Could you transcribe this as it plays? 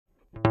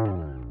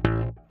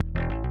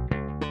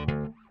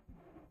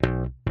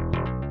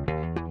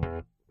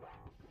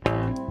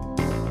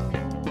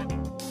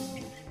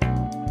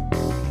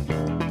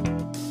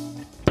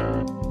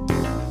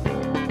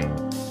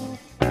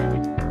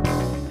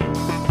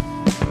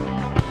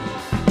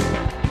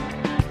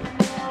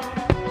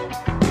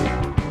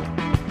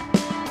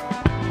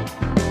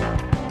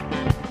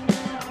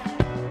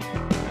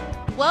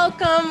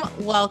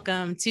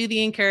Welcome to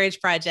the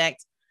Encourage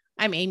Project.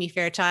 I'm Amy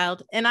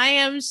Fairchild, and I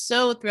am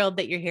so thrilled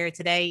that you're here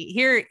today.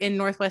 Here in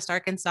Northwest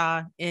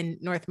Arkansas, in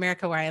North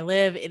America, where I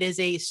live, it is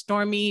a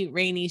stormy,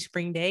 rainy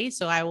spring day.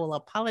 So I will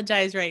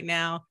apologize right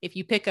now if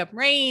you pick up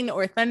rain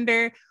or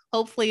thunder.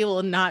 Hopefully, it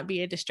will not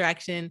be a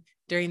distraction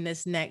during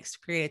this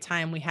next period of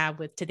time we have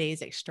with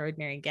today's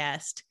extraordinary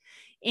guest.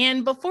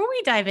 And before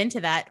we dive into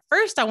that,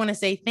 first, I want to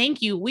say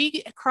thank you.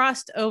 We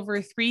crossed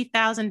over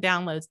 3,000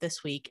 downloads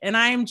this week, and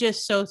I'm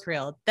just so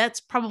thrilled.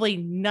 That's probably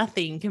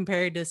nothing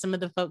compared to some of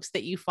the folks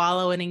that you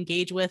follow and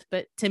engage with.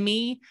 But to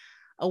me,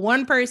 a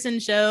one-person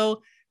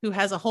show who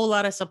has a whole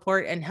lot of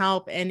support and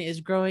help and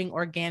is growing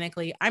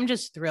organically, I'm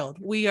just thrilled.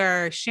 We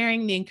are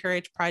sharing the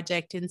Encourage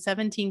Project in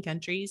 17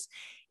 countries,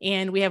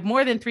 and we have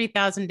more than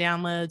 3,000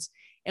 downloads,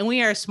 and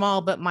we are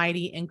small but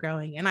mighty and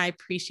growing. And I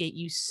appreciate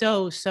you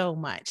so, so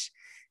much.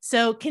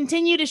 So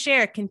continue to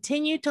share,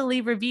 continue to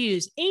leave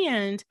reviews.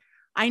 And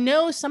I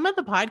know some of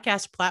the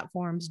podcast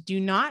platforms do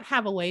not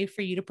have a way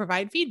for you to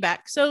provide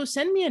feedback. So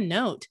send me a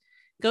note.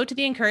 Go to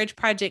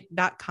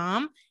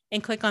theencourageproject.com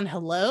and click on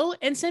hello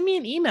and send me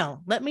an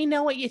email. Let me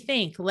know what you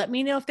think. Let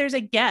me know if there's a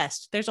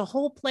guest. There's a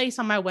whole place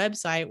on my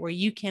website where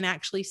you can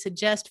actually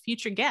suggest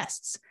future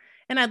guests.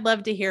 And I'd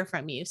love to hear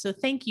from you. So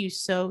thank you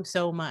so,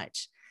 so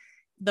much.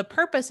 The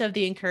purpose of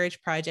the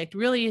Encourage Project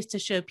really is to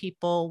show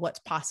people what's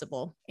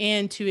possible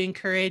and to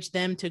encourage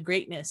them to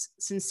greatness,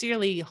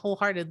 sincerely,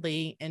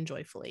 wholeheartedly, and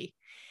joyfully.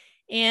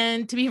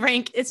 And to be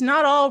frank, it's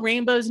not all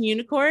rainbows and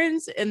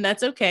unicorns, and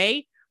that's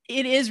okay.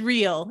 It is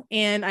real,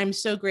 and I'm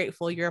so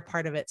grateful you're a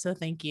part of it. So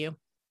thank you.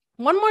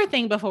 One more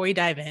thing before we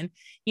dive in,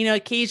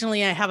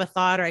 occasionally I have a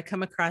thought or I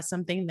come across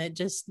something that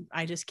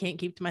I just can't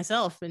keep to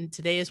myself. And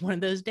today is one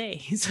of those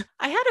days.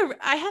 I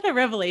had a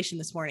revelation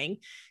this morning.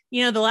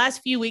 The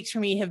last few weeks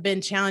for me have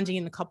been challenging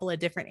in a couple of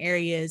different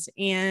areas.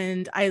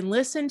 And I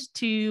listened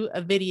to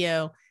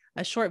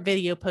a short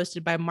video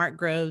posted by Mark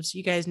Groves.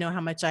 You guys know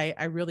how much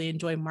I really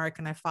enjoy Mark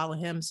and I follow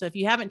him. So if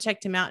you haven't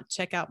checked him out,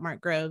 check out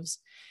Mark Groves.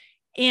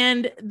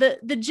 And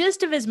the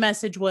gist of his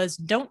message was,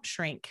 don't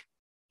shrink.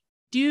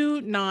 Do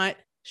not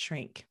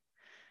shrink.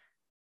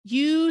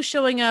 You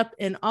showing up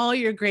in all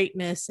your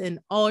greatness and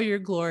all your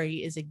glory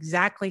is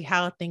exactly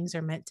how things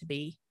are meant to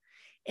be.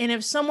 And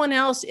if someone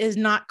else is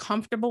not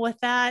comfortable with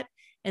that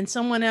and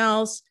someone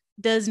else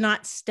does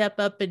not step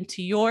up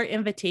into your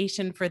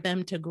invitation for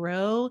them to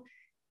grow,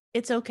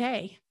 it's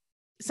okay.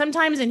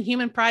 Sometimes in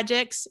human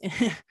projects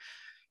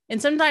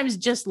and sometimes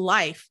just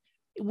life,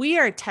 we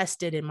are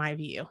tested, in my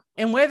view.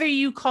 And whether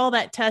you call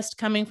that test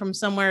coming from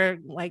somewhere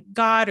like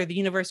God or the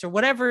universe or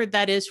whatever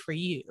that is for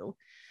you,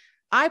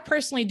 I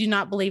personally do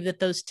not believe that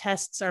those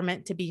tests are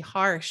meant to be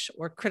harsh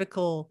or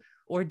critical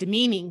or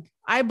demeaning.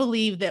 I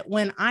believe that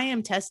when I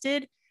am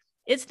tested,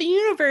 it's the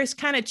universe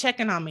kind of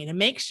checking on me to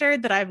make sure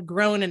that I've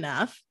grown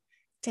enough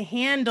to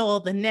handle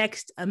the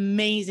next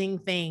amazing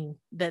thing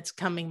that's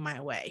coming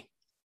my way.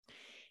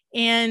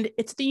 And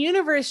it's the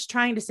universe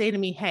trying to say to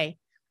me, hey,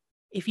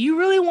 if you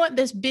really want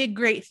this big,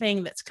 great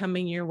thing that's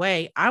coming your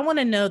way, I want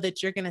to know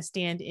that you're going to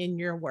stand in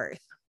your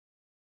worth.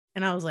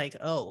 And I was like,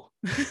 oh,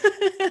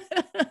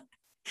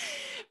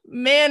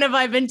 man, have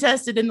I been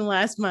tested in the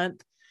last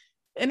month.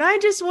 And I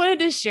just wanted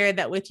to share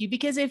that with you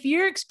because if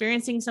you're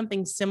experiencing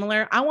something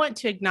similar, I want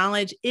to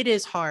acknowledge it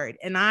is hard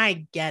and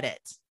I get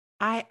it.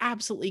 I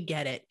absolutely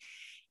get it.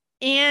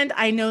 And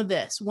I know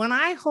this, when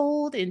I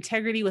hold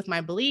integrity with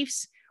my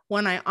beliefs,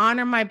 when I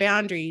honor my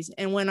boundaries,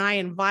 and when I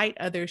invite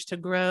others to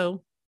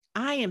grow,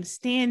 I am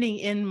standing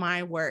in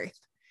my worth.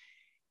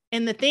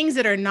 And the things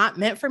that are not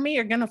meant for me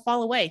are going to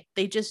fall away.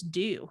 They just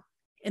do.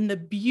 And the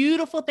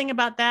beautiful thing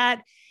about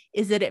that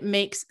is that it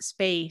makes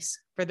space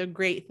for the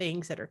great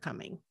things that are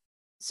coming.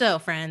 So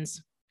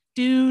friends,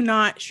 do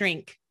not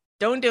shrink.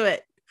 Don't do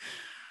it.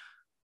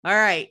 All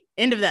right,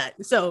 end of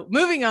that. So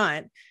moving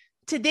on.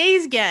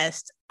 Today's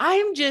guest,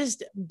 I'm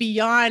just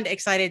beyond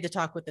excited to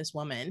talk with this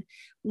woman.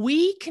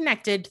 We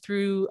connected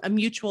through a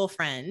mutual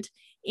friend,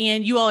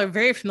 and you all are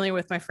very familiar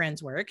with my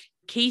friend's work.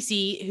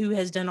 Casey, who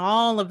has done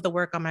all of the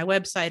work on my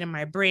website and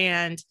my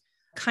brand.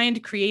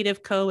 Kind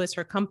Creative Co. is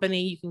her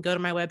company. You can go to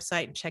my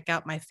website and check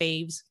out my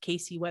faves.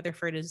 Casey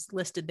Weatherford is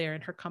listed there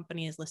and her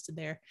company is listed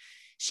there.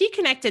 She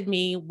connected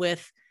me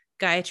with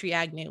Gayatri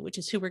Agnew, which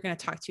is who we're going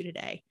to talk to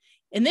today.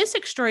 And this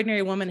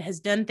extraordinary woman has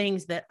done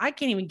things that I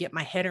can't even get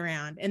my head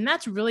around. And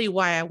that's really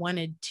why I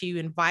wanted to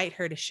invite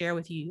her to share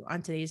with you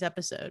on today's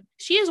episode.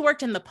 She has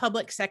worked in the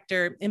public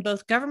sector in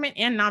both government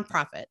and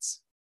nonprofits.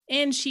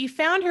 And she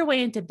found her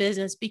way into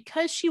business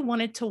because she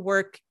wanted to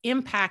work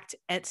impact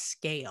at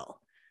scale.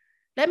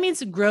 That means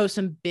to grow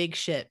some big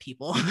shit,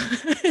 people.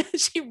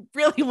 She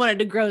really wanted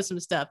to grow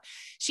some stuff.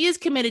 She is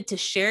committed to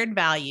shared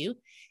value,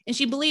 and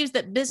she believes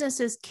that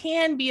businesses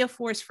can be a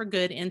force for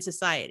good in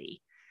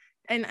society.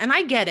 And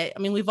I get it. I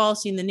mean, we've all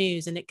seen the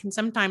news, and it can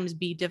sometimes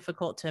be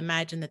difficult to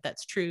imagine that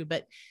that's true,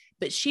 but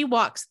she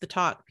walks the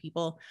talk,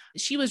 people.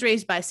 She was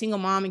raised by a single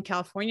mom in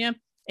California,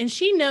 and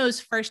she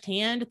knows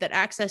firsthand that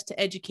access to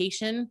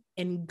education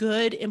and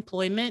good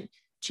employment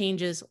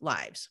changes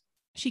lives.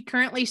 She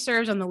currently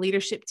serves on the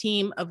leadership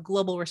team of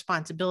global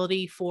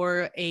responsibility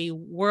for a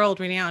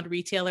world-renowned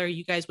retailer.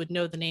 You guys would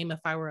know the name if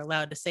I were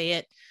allowed to say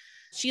it.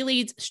 She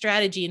leads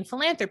strategy and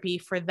philanthropy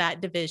for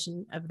that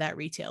division of that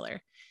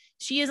retailer.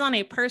 She is on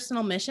a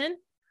personal mission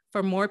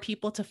for more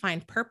people to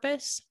find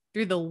purpose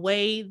through the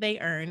way they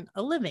earn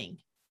a living.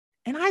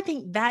 And I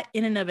think that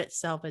in and of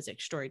itself is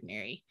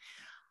extraordinary.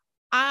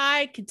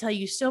 I could tell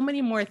you so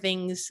many more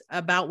things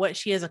about what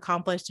she has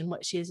accomplished and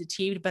what she has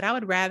achieved, but I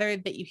would rather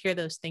that you hear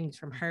those things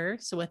from her.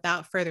 So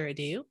without further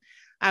ado,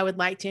 I would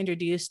like to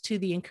introduce to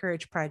the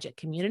Encourage Project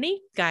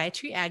community,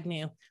 Gayatri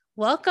Agnew.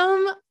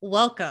 Welcome,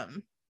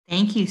 welcome.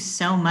 Thank you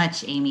so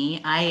much,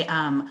 Amy.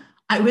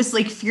 I was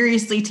like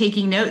furiously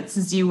taking notes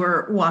as you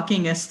were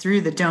walking us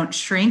through the don't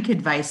shrink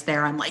advice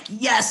there. I'm like,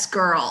 yes,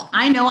 girl.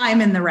 I know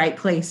I'm in the right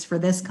place for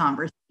this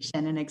conversation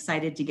and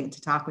excited to get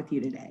to talk with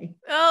you today.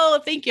 Oh,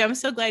 thank you. I'm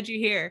so glad you're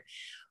here.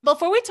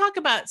 Before we talk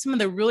about some of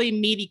the really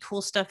meaty,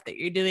 cool stuff that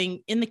you're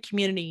doing in the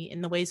community,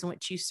 in the ways in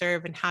which you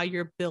serve and how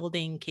you're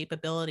building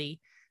capability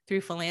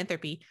through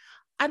philanthropy,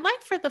 I'd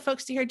like for the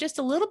folks to hear just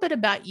a little bit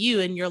about you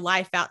and your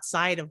life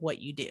outside of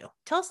what you do.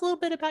 Tell us a little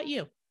bit about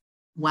you.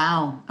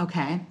 Wow.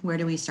 Okay. Where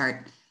do we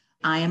start?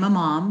 I am a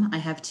mom. I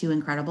have two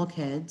incredible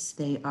kids.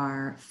 They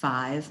are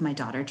 5. My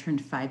daughter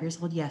turned 5 years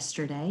old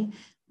yesterday.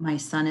 My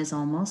son is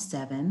almost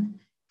 7.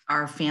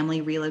 Our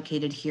family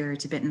relocated here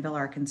to Bentonville,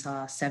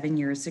 Arkansas 7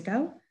 years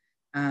ago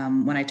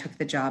when I took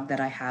the job that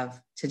I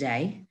have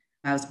today.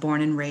 I was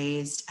born and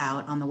raised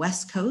out on the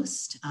West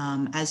Coast.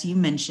 As you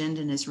mentioned,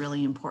 and is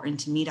really important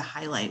to me to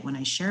highlight when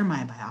I share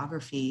my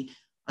biography,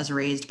 I was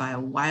raised by a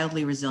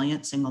wildly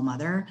resilient single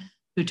mother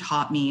who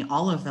taught me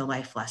all of the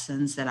life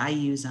lessons that I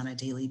use on a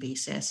daily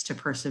basis to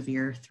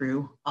persevere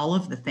through all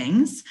of the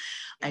things.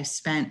 I've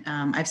spent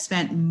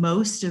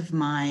most of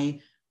my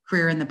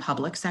career in the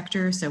public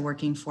sector, so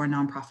working for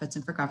nonprofits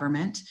and for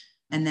government.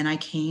 And then I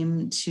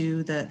came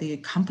to the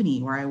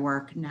company where I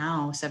work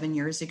now 7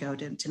 years ago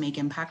to make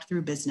impact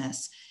through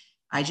business.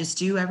 I just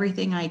do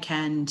everything I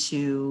can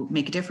to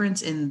make a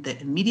difference in the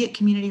immediate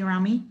community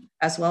around me,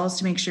 as well as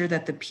to make sure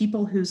that the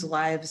people whose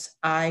lives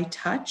I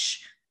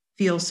touch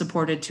feel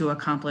supported to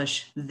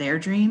accomplish their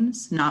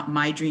dreams, not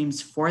my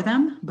dreams for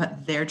them,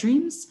 but their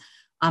dreams,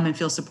 and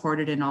feel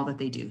supported in all that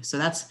they do. So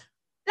that's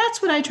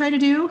what I try to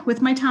do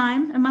with my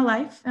time and my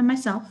life and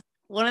myself.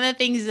 One of the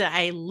things that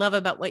I love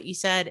about what you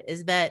said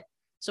is that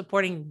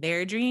supporting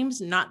their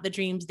dreams, not the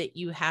dreams that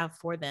you have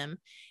for them.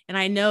 And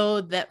I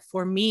know that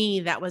for me,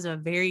 that was a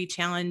very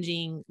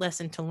challenging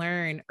lesson to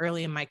learn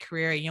early in my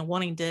career,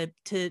 wanting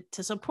to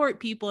support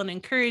people and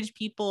encourage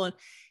people.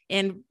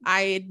 And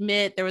I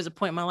admit there was a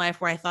point in my life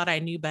where I thought I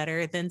knew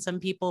better than some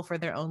people for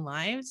their own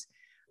lives.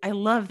 I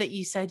love that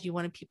you said you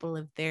wanted people to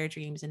live their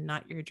dreams and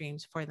not your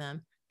dreams for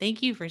them.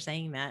 Thank you for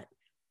saying that.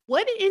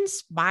 What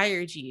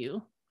inspired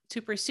you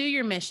to pursue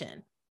your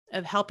mission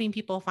of helping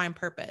people find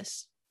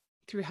purpose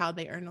through how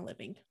they earn a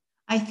living?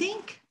 I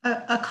think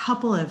a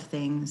couple of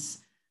things.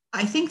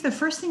 I think the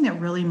first thing that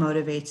really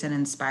motivates and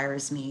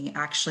inspires me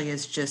actually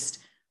is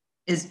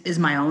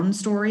my own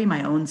story,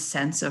 my own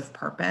sense of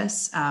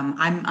purpose.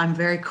 I'm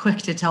very quick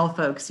to tell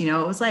folks, it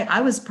was like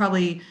I was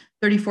probably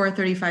 34,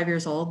 35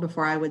 years old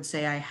before I would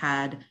say I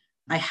had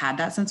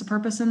that sense of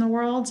purpose in the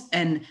world.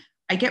 And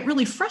I get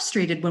really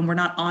frustrated when we're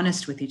not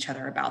honest with each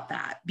other about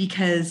that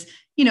because,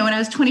 when I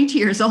was 22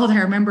 years old, I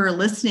remember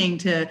listening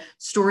to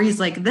stories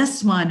like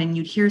this one, and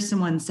you'd hear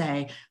someone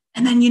say,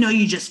 and then,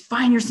 you just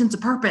find your sense of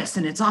purpose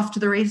and it's off to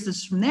the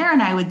races from there.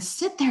 And I would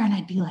sit there and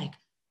I'd be like,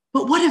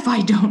 but what if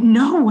I don't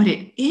know what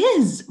it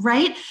is,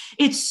 right?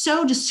 It's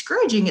so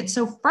discouraging. It's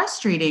so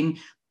frustrating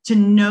to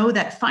know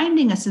that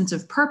finding a sense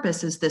of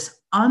purpose is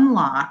this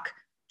unlock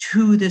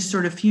to this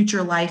sort of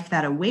future life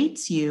that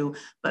awaits you,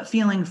 but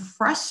feeling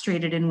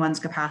frustrated in one's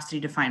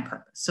capacity to find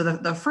purpose. So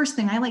the first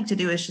thing I like to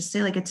do is just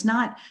say, like, it's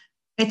not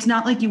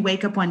like you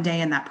wake up one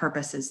day and that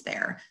purpose is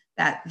there.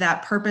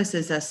 That purpose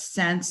is a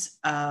sense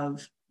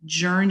of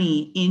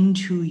journey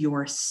into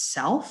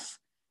yourself,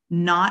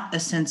 not a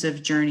sense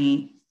of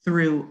journey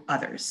through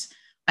others.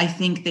 I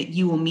think that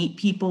you will meet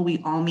people,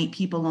 we all meet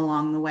people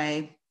along the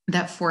way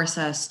that force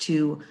us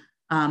to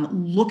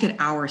look at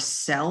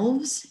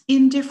ourselves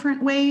in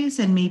different ways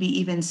and maybe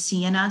even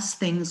see in us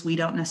things we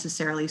don't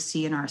necessarily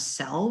see in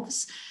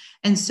ourselves.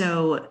 And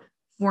so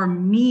for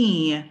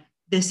me,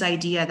 this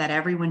idea that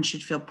everyone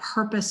should feel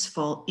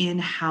purposeful in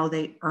how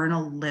they earn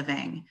a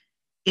living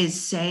is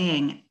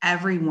saying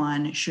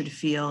everyone should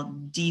feel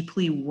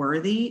deeply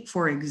worthy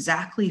for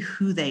exactly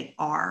who they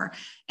are.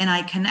 And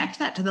I connect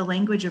that to the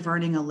language of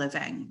earning a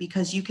living,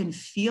 because you can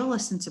feel a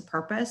sense of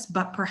purpose,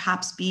 but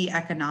perhaps be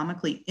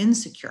economically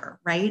insecure,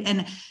 right?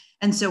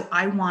 And so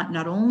I want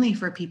not only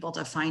for people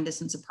to find a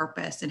sense of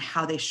purpose in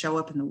how they show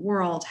up in the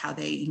world, how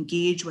they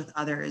engage with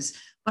others,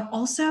 but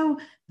also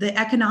the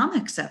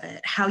economics of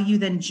it, how you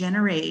then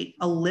generate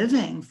a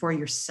living for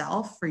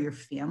yourself, for your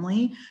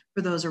family,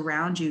 for those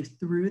around you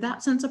through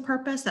that sense of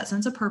purpose. That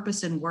sense of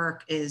purpose in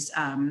work is,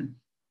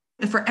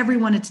 for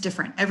everyone, it's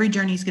different. Every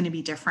journey is going to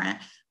be different.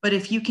 But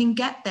if you can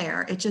get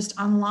there, it just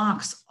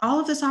unlocks all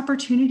of this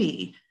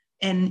opportunity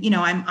And, you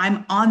know,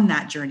 I'm on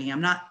that journey.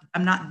 I'm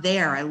not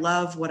there. I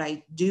love what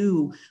I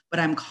do, but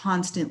I'm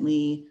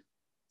constantly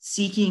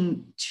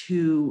seeking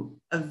to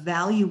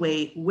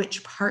evaluate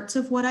which parts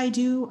of what I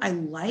do I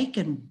like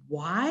and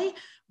why,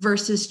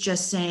 versus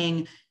just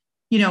saying,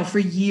 you know, for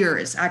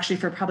years, actually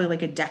for probably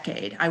like a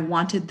decade, I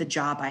wanted the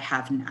job I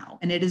have now.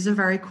 And it is a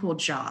very cool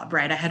job,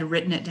 right? I had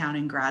written it down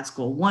in grad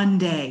school. One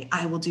day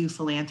I will do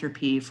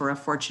philanthropy for a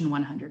Fortune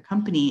 100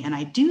 company. And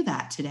I do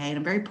that today. And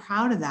I'm very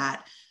proud of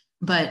that.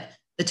 But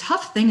the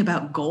tough thing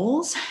about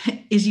goals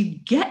is you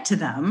get to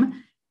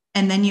them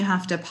and then you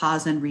have to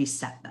pause and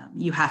reset them.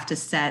 You have to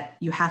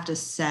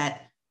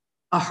set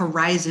a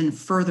horizon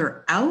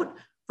further out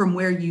from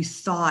where you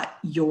thought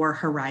your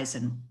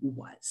horizon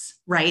was,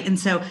 right? And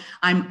so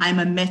I'm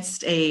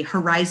amidst a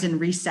horizon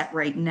reset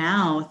right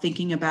now,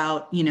 thinking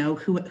about, you know,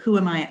 who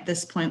am I at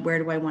this point? Where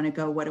do I want to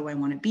go? What do I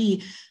want to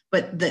be?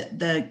 But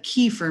the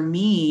key for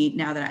me,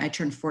 now that I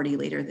turned 40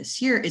 later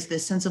this year, is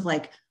this sense of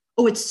like,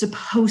 oh, it's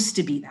supposed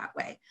to be that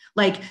way.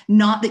 Like,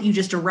 not that you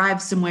just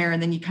arrive somewhere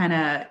and then you kind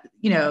of,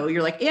 you know,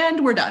 you're like,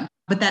 and we're done.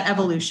 But that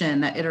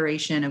evolution, that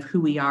iteration of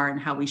who we are and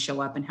how we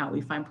show up and how we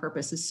find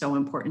purpose is so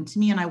important to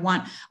me. And I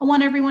want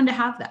everyone to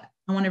have that.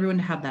 I want everyone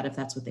to have that if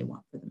that's what they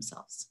want for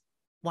themselves.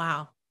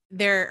 Wow.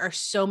 There are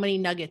so many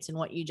nuggets in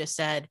what you just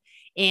said.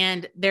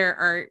 And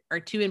there are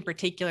two in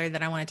particular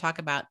that I want to talk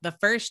about. The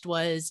first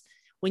was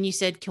when you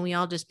said, can we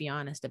all just be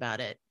honest about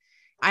it?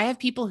 I have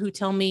people who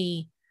tell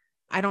me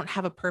I don't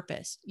have a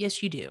purpose.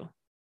 Yes, you do.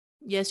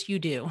 Yes, you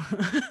do.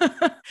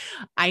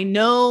 I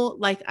know,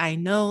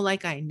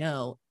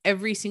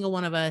 every single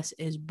one of us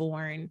is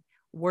born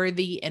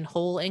worthy and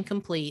whole and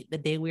complete the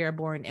day we are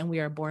born, and we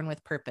are born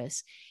with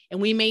purpose.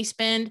 And we may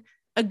spend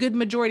a good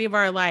majority of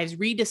our lives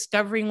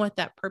rediscovering what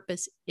that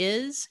purpose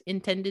is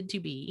intended to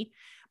be,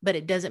 but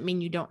it doesn't mean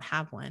you don't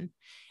have one.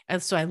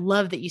 And so I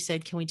love that you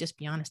said, can we just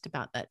be honest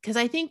about that? Because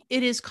I think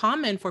it is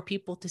common for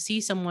people to see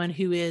someone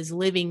who is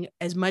living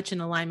as much in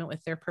alignment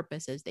with their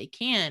purpose as they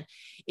can.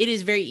 It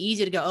is very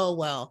easy to go, oh,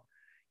 well,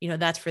 you know,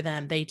 that's for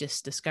them. They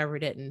just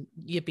discovered it and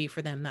yippee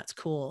for them. That's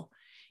cool.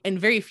 And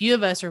very few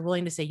of us are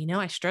willing to say, you know,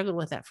 I struggled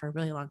with that for a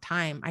really long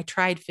time. I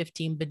tried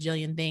 15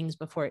 bajillion things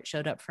before it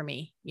showed up for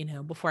me, you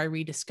know, before I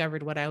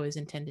rediscovered what I was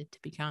intended to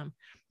become.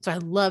 So I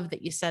love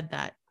that you said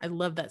that. I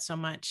love that so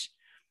much.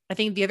 I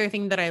think the other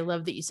thing that I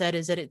love that you said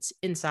is that it's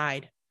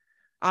inside.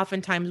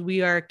 Oftentimes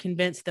we are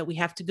convinced that we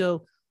have to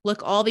go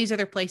look all these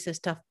other places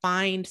to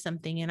find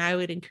something. And I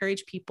would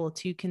encourage people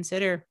to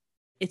consider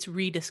it's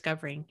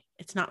rediscovering.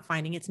 It's not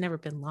finding. It's never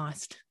been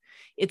lost.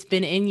 It's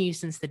been in you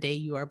since the day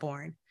you are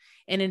born.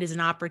 And it is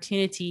an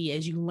opportunity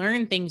as you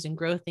learn things and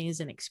grow things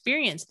and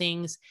experience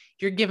things,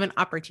 you're given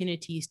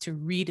opportunities to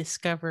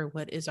rediscover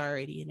what is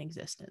already in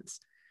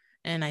existence.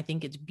 And I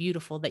think it's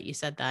beautiful that you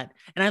said that.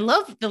 And I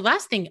love the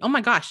last thing. Oh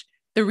my gosh,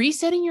 the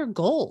resetting your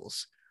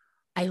goals.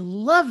 I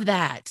love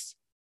that.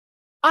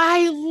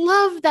 I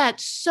love that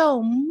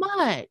so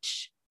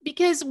much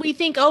because we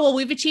think, oh, well,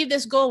 we've achieved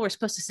this goal. We're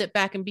supposed to sit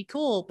back and be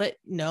cool, but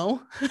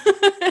no,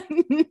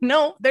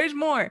 no, there's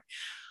more.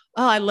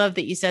 Oh, I love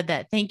that you said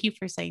that. Thank you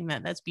for saying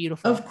that. That's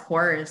beautiful. Of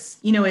course.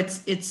 You know,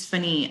 it's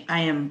funny.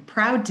 I am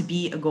proud to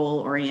be a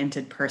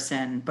goal-oriented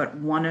person, but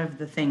one of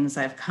the things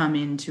I've come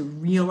in to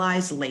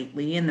realize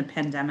lately, and the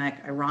pandemic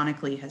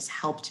ironically has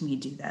helped me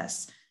do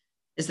this,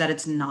 is that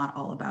it's not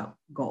all about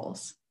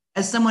goals.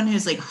 As someone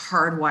who's like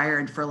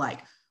hardwired for like,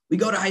 we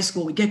go to high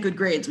school, we get good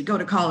grades, we go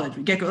to college,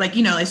 we get good, like,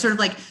 you know, it's sort of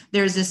like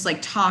there's this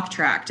like talk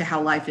track to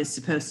how life is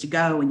supposed to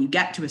go when you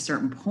get to a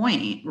certain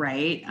point,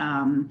 right?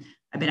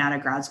 I've been out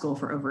of grad school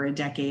for over a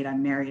decade.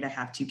 I'm married. I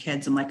have 2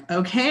 kids. I'm like,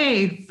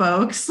 okay,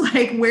 folks,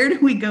 like, where do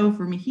we go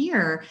from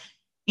here?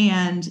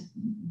 And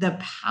the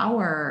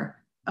power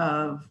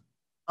of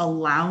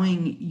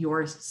allowing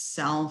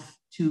yourself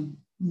to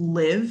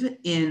live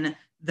in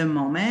the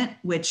moment,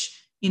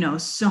 which, you know,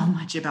 so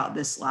much about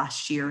this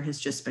last year has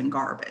just been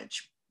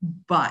garbage.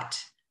 But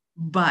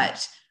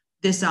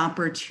this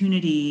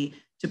opportunity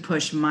to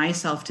push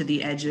myself to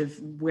the edge of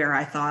where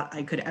I thought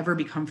I could ever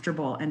be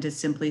comfortable and to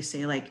simply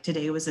say, like,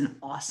 today was an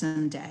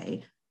awesome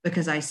day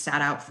because I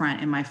sat out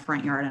front in my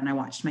front yard and I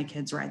watched my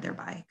kids ride their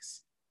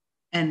bikes.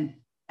 And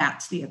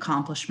that's the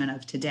accomplishment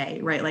of today,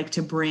 right? Like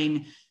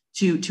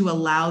to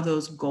allow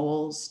those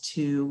goals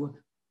to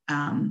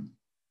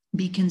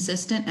be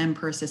consistent and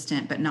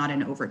persistent, but not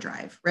in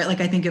overdrive, right?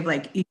 Like I think of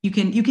like, you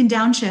can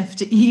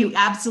downshift, you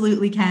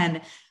absolutely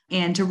can.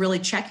 And to really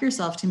check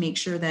yourself to make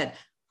sure that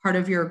part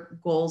of your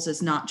goals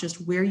is not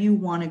just where you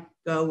want to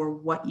go or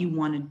what you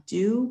want to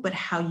do, but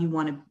how you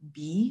want to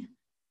be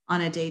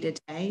on a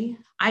day-to-day.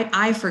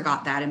 I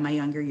forgot that in my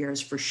younger years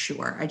for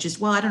sure. I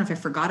don't know if I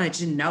forgot, I just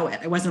didn't know it.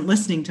 I wasn't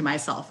listening to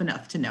myself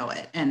enough to know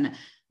it. And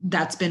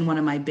that's been one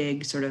of my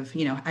big sort of,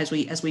 you know, as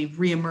we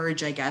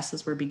reemerge, I guess,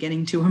 as we're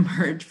beginning to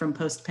emerge from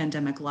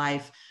post-pandemic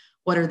life,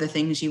 what are the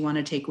things you want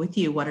to take with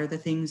you? What are the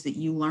things that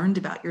you learned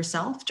about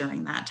yourself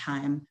during that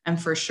time? And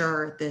for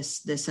sure,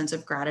 this sense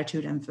of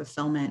gratitude and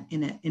fulfillment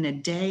in a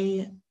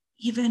day,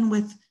 even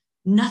with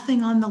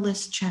nothing on the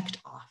list checked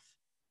off,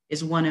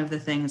 is one of the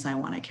things I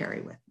want to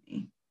carry with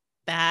me.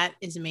 That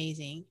is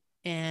amazing.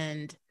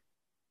 And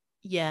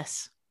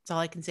yes, that's all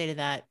I can say to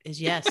that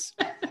is yes.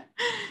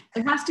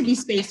 There has to be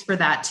space for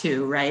that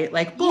too, right?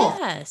 Like both.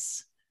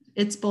 Yes.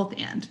 It's both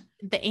and.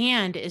 The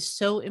and is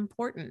so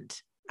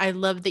important. I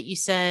love that you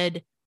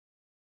said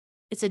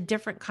it's a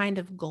different kind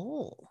of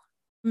goal.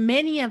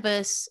 Many of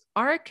us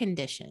are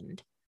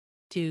conditioned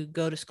to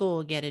go to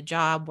school, get a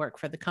job, work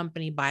for the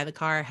company, buy the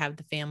car, have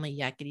the family,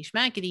 yakety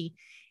schmackety.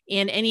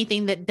 And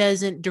anything that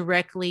doesn't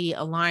directly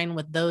align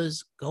with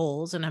those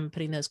goals, and I'm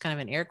putting those kind of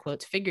in air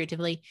quotes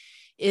figuratively,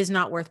 is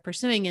not worth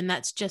pursuing. And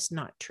that's just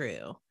not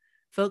true.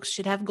 Folks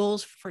should have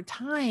goals for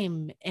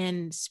time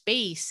and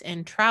space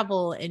and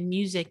travel and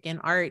music and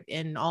art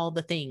and all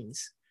the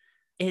things.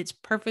 It's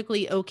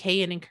perfectly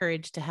okay and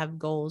encouraged to have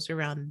goals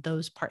around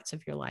those parts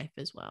of your life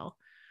as well.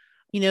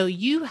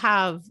 You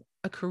have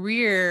a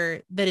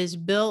career that is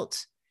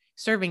built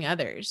serving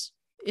others.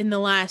 In the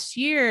last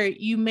year,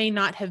 you may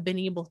not have been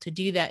able to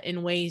do that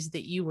in ways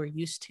that you were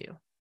used to.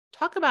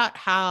 Talk about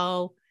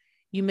how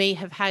you may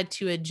have had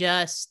to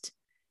adjust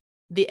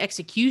the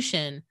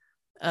execution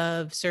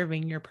of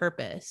serving your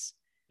purpose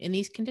in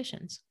these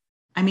conditions.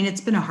 I mean,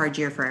 it's been a hard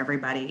year for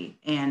everybody.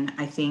 And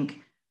I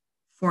think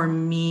for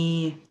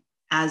me,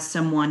 as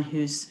someone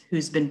who's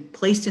been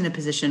placed in a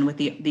position with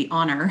the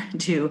honor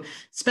to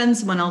spend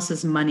someone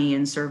else's money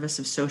in service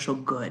of social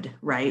good,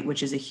 right,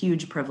 which is a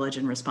huge privilege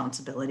and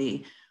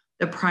responsibility.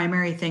 The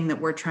primary thing that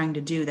we're trying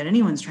to do, that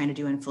anyone's trying to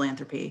do in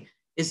philanthropy,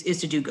 is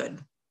to do good.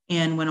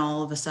 And when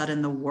all of a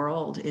sudden the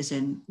world is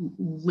in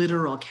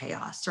literal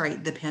chaos,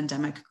 right, the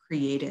pandemic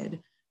created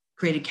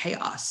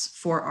chaos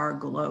for our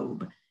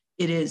globe.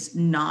 It is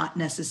not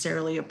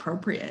necessarily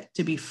appropriate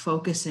to be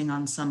focusing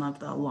on some of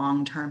the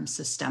long-term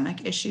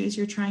systemic issues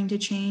you're trying to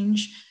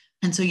change.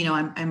 And so,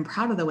 I'm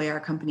proud of the way our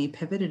company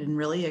pivoted and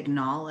really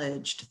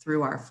acknowledged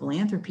through our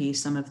philanthropy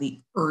some of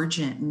the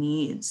urgent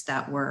needs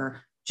that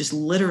were just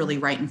literally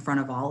right in front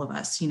of all of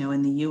us.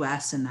 In the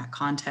US, in that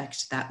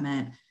context, that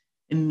meant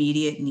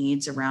immediate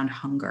needs around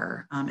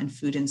hunger and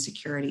food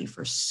insecurity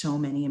for so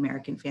many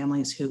American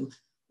families who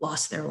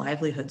lost their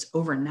livelihoods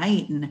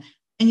overnight. And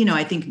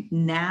I think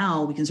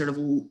now we can sort of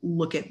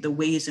look at the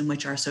ways in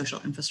which our social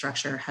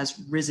infrastructure has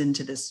risen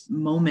to this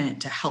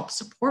moment to help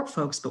support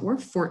folks, but we're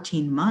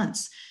 14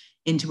 months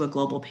into a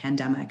global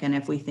pandemic. And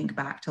if we think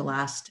back to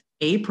last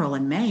April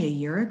and May, a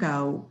year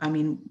ago, I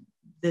mean,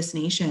 this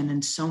nation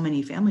and so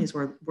many families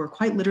were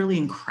quite literally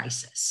in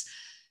crisis.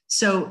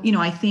 So,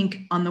 I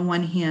think on the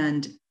one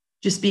hand,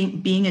 just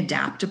being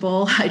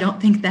adaptable. I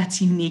don't think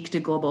that's unique to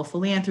global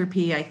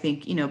philanthropy. I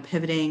think,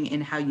 pivoting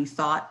in how you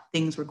thought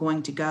things were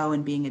going to go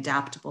and being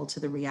adaptable to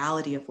the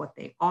reality of what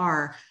they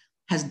are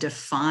has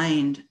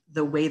defined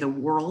the way the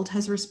world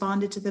has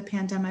responded to the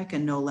pandemic,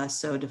 and no less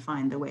so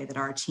defined the way that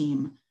our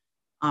team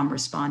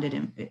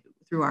responded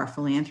through our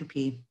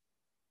philanthropy.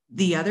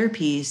 The other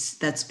piece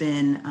that's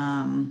been,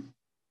 I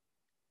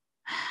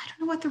don't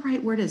know what the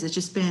right word is. It's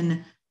just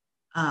been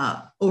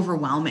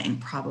overwhelming,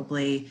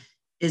 probably,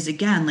 is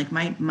again, like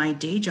my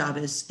day job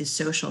is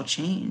social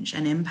change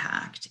and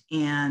impact.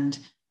 And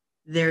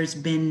there's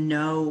been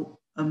no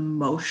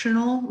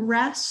emotional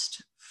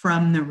rest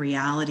from the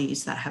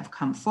realities that have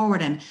come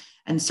forward.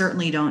 And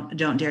certainly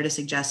don't dare to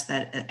suggest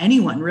that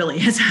anyone really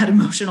has had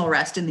emotional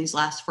rest in these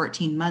last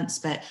 14 months.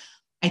 But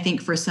I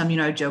think for some,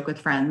 I joke with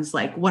friends,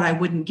 like what I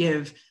wouldn't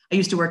give. I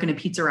used to work in a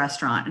pizza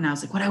restaurant, and I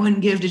was like, what I wouldn't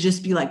give to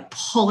just be like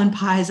pulling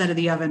pies out of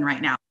the oven right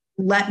now.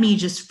 Let me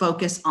just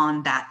focus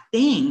on that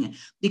thing,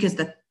 because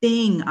the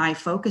thing I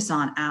focus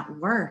on at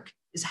work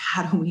is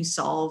how do we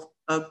solve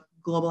a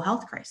global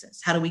health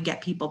crisis? How do we get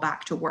people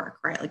back to work,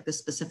 right? Like the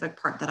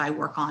specific part that I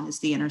work on is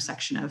the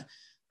intersection of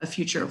a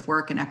future of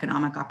work and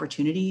economic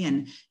opportunity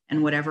and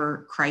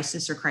whatever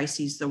crisis or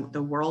crises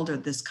the world or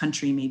this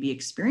country may be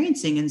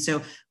experiencing. And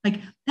so like,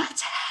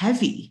 that's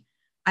heavy.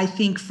 I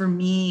think for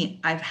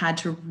me, I've had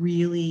to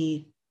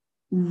really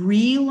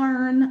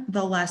relearn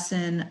the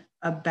lesson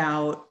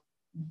about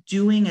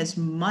doing as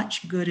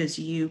much good as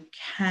you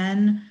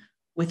can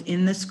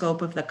within the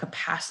scope of the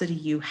capacity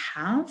you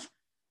have,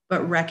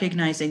 but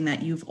recognizing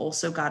that you've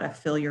also got to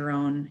fill your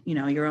own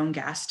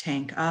gas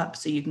tank up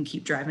so you can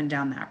keep driving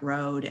down that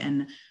road.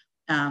 And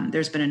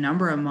there's been a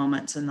number of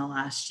moments in the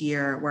last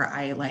year where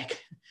I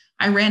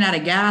ran out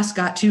of gas,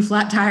 got 2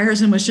 flat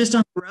tires, and was just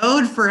on the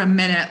road for a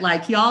minute.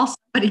 Like, y'all,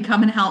 somebody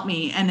come and help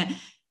me. And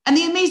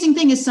the amazing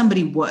thing is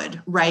somebody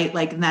would, right?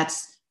 Like, and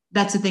that's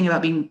the thing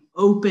about being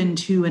open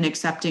to and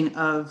accepting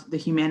of the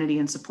humanity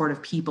and support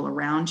of people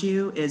around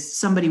you, is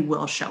somebody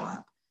will show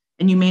up.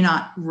 And you may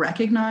not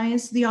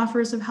recognize the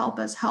offers of help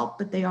as help,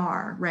 but they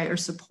are, right? Or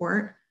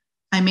support.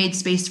 I made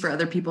space for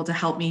other people to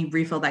help me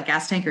refill that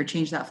gas tank or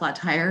change that flat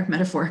tire,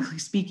 metaphorically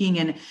speaking.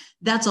 And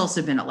that's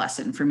also been a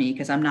lesson for me,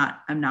 because I'm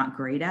not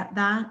great at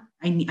that.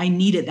 I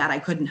needed that. I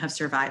couldn't have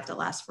survived the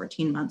last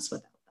 14 months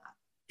without that.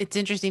 It's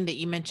interesting that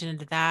you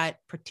mentioned that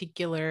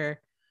particular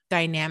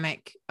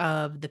dynamic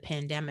of the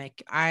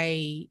pandemic.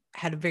 I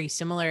had a very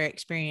similar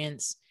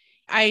experience.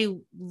 I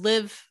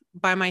live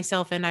by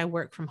myself and I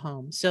work from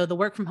home. So the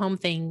work from home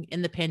thing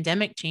in the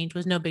pandemic change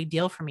was no big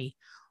deal for me.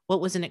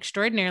 What was an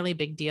extraordinarily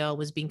big deal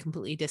was being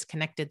completely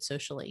disconnected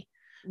socially.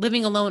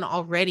 Living alone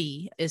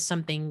already is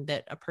something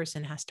that a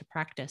person has to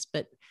practice,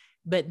 but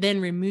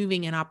then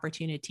removing an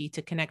opportunity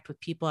to connect with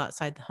people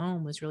outside the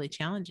home was really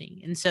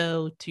challenging. And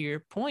so, to your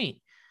point,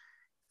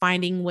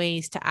 finding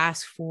ways to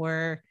ask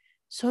for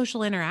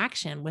social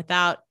interaction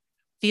without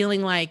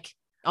feeling like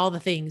all the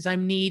things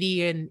I'm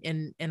needy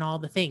and all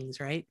the things,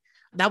 right?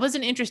 That was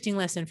an interesting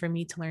lesson for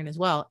me to learn as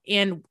well.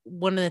 And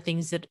one of the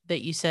things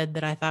that you said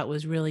that I thought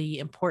was really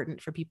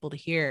important for people to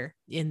hear,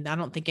 and I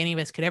don't think any of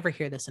us could ever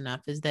hear this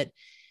enough, is that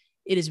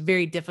it is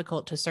very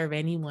difficult to serve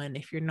anyone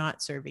if you're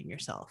not serving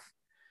yourself.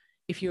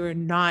 If you're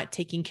not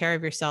taking care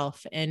of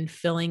yourself and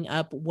filling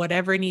up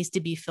whatever needs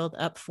to be filled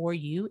up for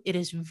you, it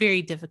is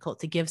very difficult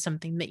to give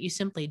something that you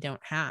simply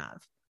don't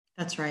have.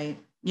 That's right.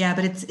 Yeah,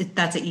 but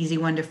that's an easy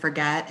one to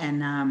forget.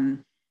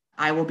 And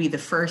I will be the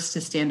first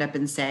to stand up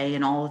and say,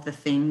 in all of the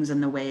things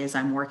and the ways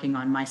I'm working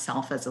on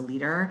myself as a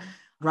leader,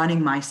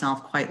 running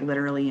myself quite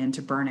literally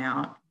into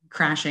burnout,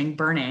 crashing,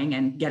 burning,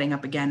 and getting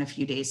up again a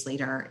few days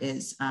later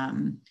is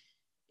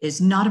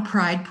not a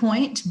pride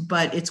point,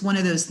 but it's one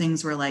of those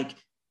things where, like,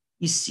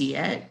 you see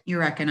it, you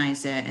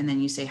recognize it, and then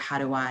you say, how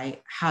do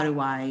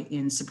I,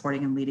 in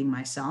supporting and leading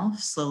myself,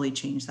 slowly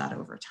change that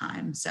over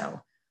time?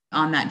 So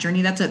on that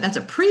journey, that's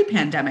a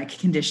pre-pandemic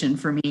condition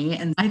for me.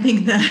 And I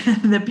think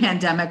the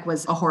pandemic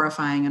was a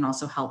horrifying and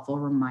also helpful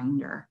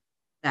reminder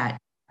that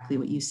exactly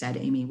what you said,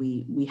 Amy,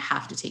 we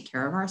have to take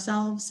care of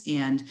ourselves,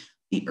 and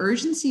the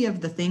urgency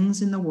of the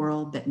things in the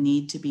world that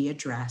need to be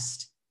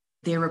addressed,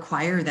 they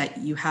require that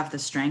you have the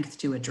strength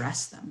to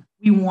address them.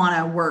 We want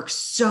to work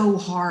so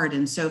hard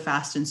and so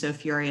fast and so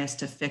furious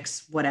to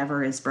fix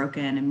whatever is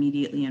broken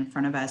immediately in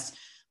front of us,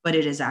 but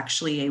it is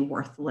actually a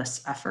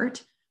worthless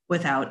effort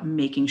without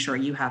making sure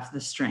you have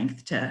the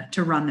strength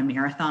to run the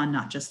marathon,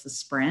 not just the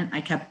sprint.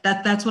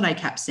 That's what I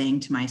kept saying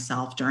to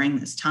myself during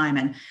this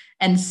time,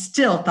 and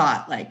still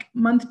thought, like,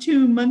 month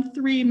 2, month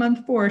 3,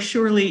 month 4,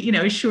 surely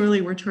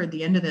we're toward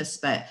the end of this.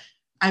 But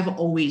I've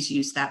always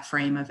used that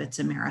frame of it's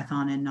a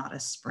marathon and not a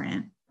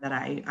sprint, that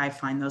I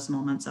find those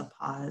moments of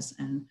pause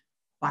and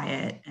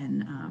quiet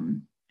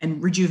and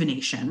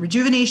rejuvenation.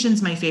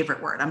 Rejuvenation's my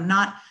favorite word. I'm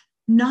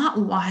not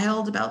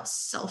wild about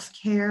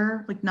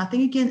self-care, like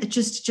nothing again. It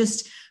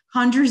just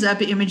conjures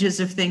up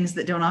images of things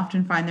that don't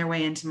often find their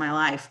way into my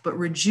life. But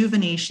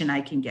rejuvenation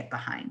I can get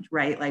behind,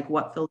 right? Like,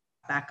 what fills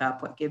back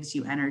up, what gives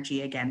you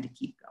energy again to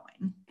keep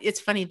going. It's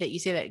funny that you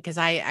say that, because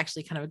I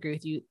actually kind of agree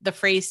with you. The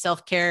phrase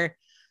self-care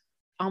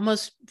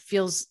almost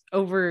feels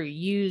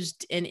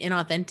overused and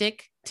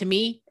inauthentic to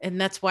me. And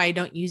that's why I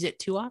don't use it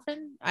too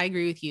often. I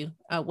agree with you.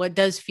 What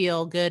does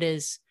feel good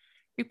is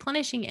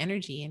replenishing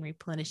energy and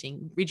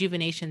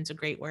rejuvenation is a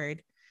great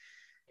word.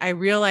 I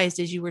realized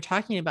as you were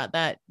talking about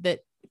that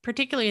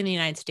particularly in the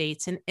United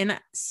States and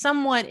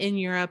somewhat in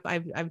Europe,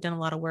 I've done a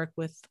lot of work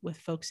with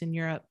folks in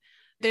Europe.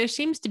 There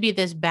seems to be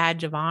this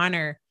badge of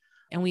honor,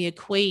 and we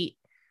equate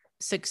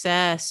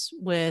success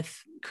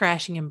with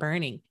crashing and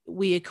burning.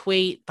 We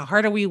equate the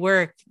harder we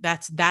work,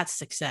 that's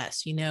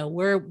success.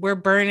 We're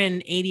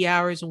burning 80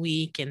 hours a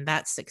week and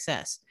that's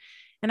success.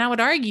 And I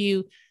would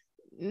argue,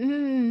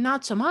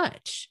 not so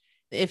much.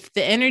 If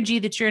the energy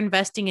that you're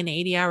investing in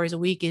 80 hours a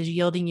week is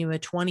yielding you a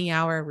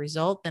 20-hour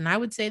result, then I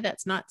would say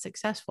that's not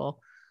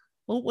successful.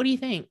 Well, what do you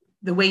think?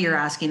 The way you're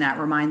asking that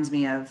reminds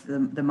me of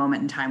the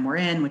moment in time we're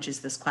in, which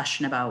is this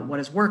question about what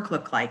does work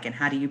look like, and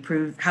how do you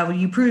prove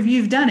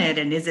you've done it?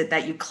 And is it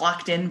that you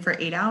clocked in for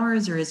 8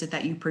 hours, or is it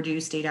that you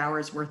produced 8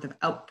 hours worth of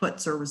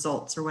outputs or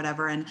results or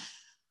whatever? And,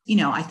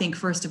 I think,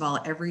 first of all,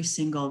 every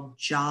single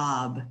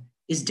job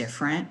is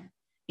different.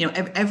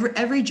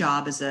 Every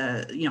job is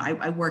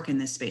I work in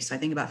this space, so I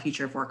think about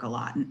future of work a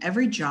lot, and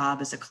every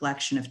job is a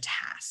collection of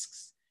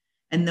tasks.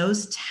 And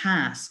those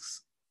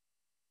tasks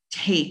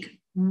take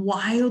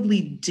wildly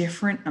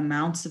different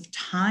amounts of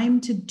time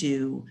to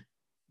do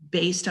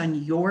based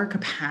on your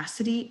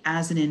capacity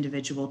as an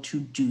individual to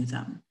do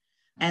them.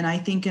 And I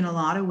think in a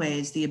lot of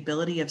ways, the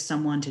ability of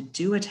someone to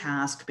do a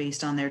task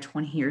based on their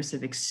 20 years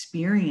of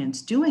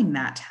experience doing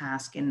that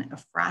task in a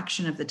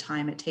fraction of the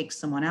time it takes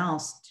someone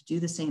else to do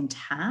the same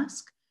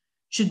task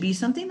should be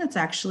something that's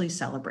actually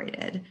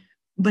celebrated.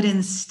 But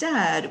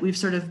instead, we've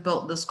sort of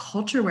built this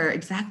culture where,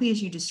 exactly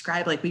as you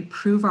described, like, we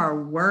prove our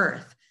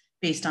worth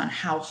based on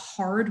how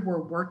hard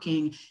we're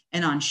working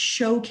and on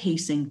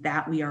showcasing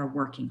that we are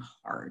working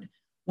hard.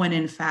 When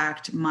in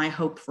fact, my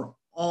hope for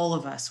all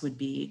of us would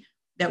be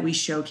that we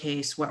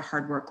showcase what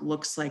hard work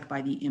looks like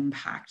by the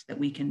impact that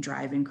we can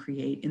drive and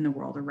create in the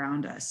world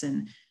around us.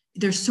 And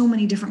there's so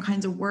many different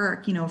kinds of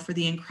work, for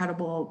the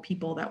incredible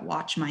people that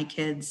watch my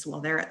kids while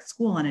they're at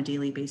school on a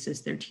daily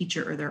basis, their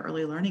teacher or their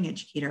early learning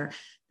educator.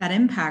 That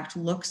impact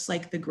looks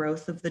like the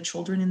growth of the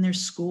children in their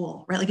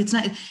school, right? Like,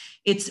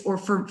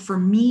 for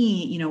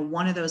me,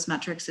 one of those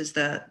metrics is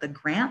the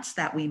grants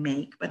that we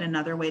make, but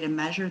another way to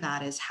measure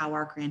that is how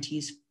our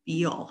grantees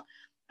feel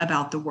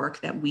about the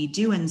work that we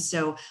do. And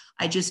so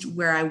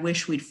where I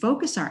wish we'd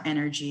focus our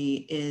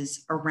energy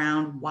is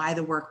around why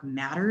the work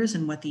matters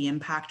and what the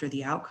impact or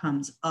the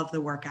outcomes of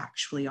the work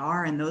actually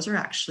are. And those are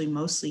actually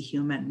mostly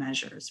human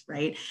measures,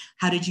 right?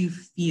 How did you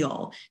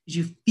feel? Did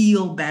you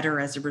feel better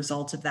as a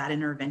result of that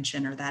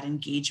intervention or that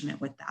engagement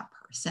with that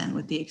person,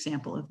 with the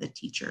example of the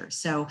teacher?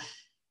 So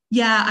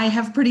yeah, I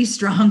have pretty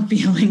strong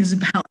feelings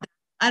about that.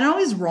 I don't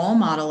always role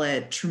model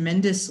it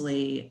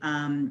tremendously,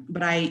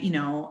 but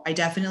I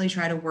definitely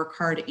try to work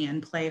hard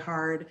and play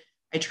hard.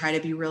 I try to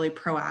be really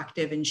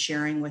proactive in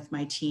sharing with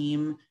my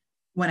team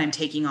when I'm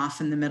taking off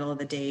in the middle of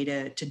the day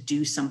to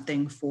do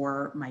something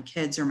for my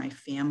kids or my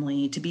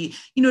family, to be,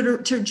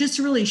 to just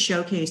really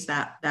showcase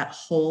that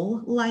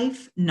whole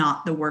life,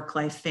 not the work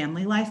life,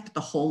 family life, but the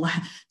whole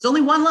life. It's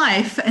only one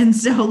life. And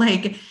so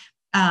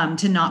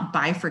to not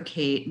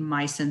bifurcate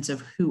my sense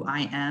of who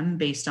I am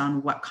based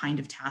on what kind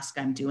of task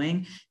I'm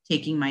doing.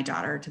 Taking my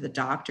daughter to the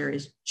doctor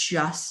is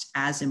just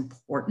as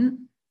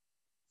important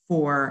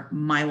for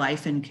my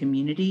life and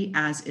community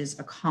as is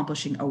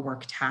accomplishing a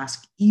work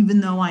task. Even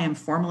though I am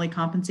formally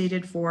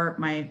compensated for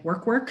my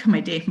my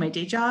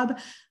day job,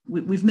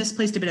 we've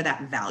misplaced a bit of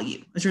that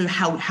value. Sort of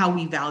how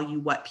we value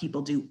what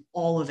people do.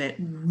 All of it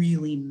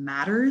really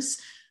matters.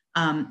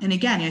 And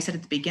again, I said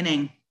at the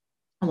beginning,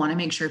 I want to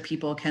make sure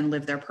people can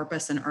live their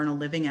purpose and earn a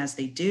living as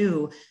they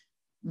do.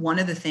 One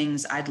of the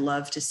things I'd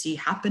love to see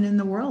happen in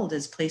the world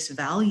is place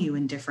value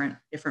in different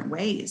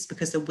ways,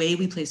 because the way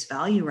we place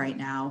value right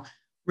now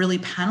really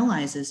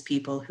penalizes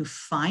people who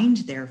find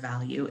their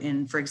value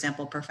in, for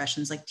example,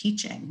 professions like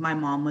teaching. My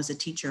mom was a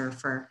teacher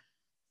for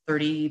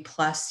 30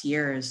 plus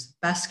years,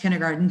 best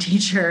kindergarten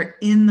teacher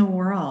in the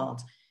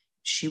world.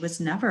 She was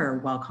never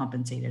well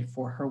compensated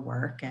for her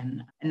work.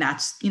 And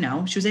that's,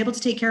 she was able to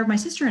take care of my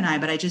sister and I,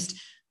 but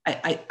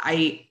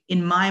I,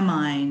 in my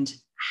mind,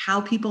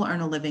 how people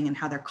earn a living and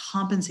how they're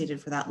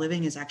compensated for that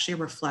living is actually a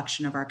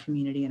reflection of our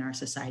community and our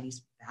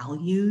society's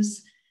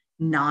values,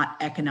 not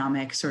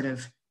economic sort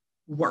of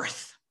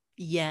worth.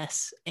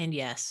 Yes. And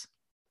yes,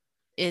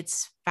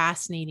 it's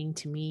fascinating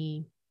to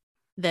me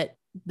that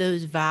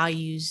those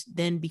values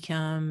then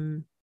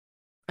become,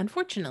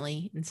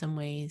 unfortunately, in some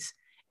ways,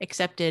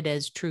 accepted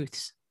as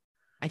truths.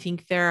 I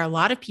think there are a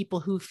lot of people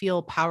who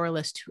feel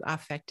powerless to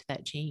affect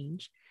that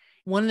change.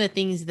 One of the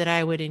things that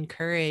I would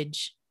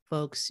encourage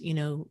folks,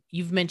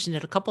 you've mentioned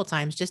it a couple of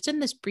times just in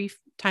this brief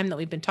time that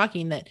we've been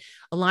talking, that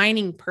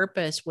aligning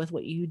purpose with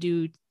what you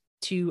do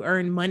to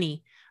earn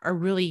money are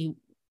really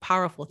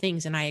powerful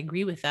things. And I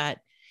agree with that.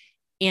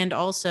 And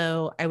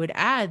also I would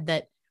add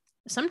that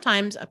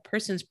sometimes a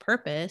person's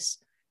purpose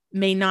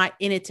may not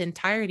in its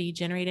entirety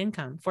generate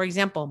income. For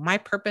example, my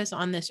purpose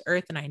on this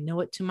earth, and I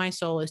know it to my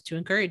soul, is to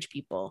encourage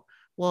people.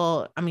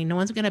 Well, no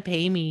one's going to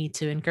pay me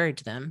to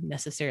encourage them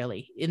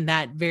necessarily in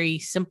that very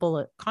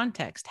simple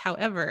context.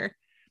 However,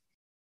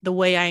 the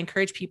way I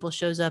encourage people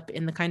shows up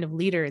in the kind of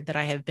leader that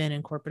I have been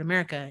in corporate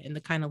America, in the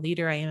kind of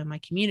leader I am in my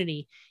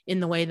community, in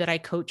the way that I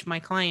coach my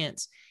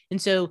clients. And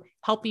so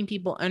helping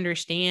people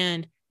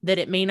understand that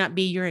it may not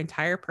be your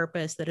entire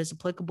purpose that is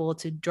applicable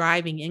to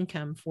driving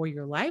income for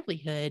your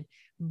livelihood,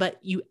 but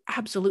you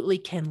absolutely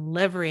can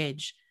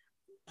leverage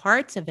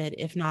parts of it,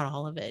 if not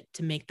all of it,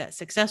 to make that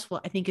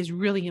successful, I think is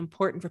really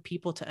important for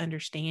people to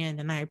understand.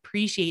 And I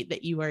appreciate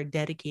that you are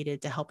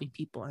dedicated to helping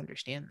people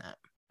understand that.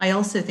 I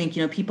also think,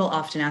 people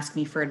often ask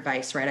me for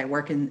advice, right? I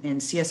work in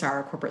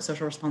CSR, corporate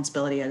social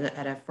responsibility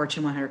at a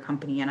Fortune 100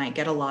 company. And I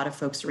get a lot of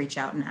folks to reach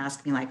out and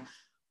ask me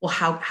well,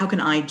 how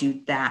can I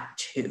do that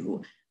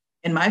too?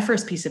 And my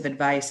first piece of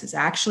advice is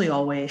actually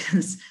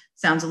always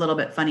sounds a little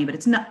bit funny, but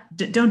it's not,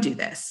 don't do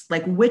this.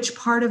 Which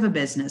part of a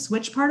business,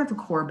 which part of a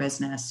core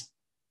business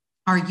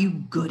are you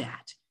good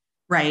at,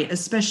 right?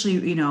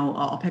 Especially,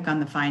 I'll pick on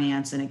the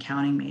finance and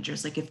accounting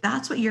majors. If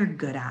that's what you're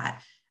good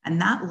at and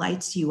that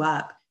lights you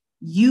up,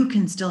 you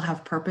can still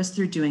have purpose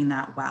through doing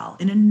that well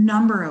in a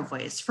number of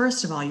ways.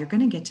 First of all, you're going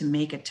to get to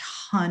make a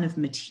ton of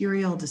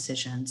material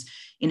decisions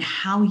in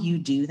how you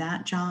do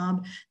that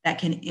job that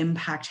can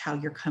impact how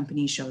your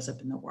company shows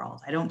up in the world.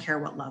 I don't care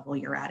what level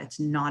you're at. It's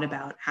not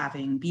about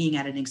being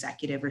at an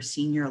executive or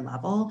senior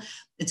level.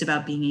 It's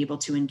about being able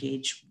to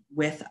engage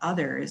with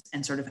others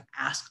and sort of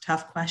ask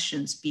tough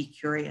questions, be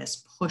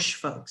curious, push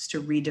folks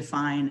to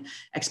redefine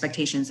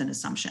expectations and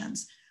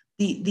assumptions.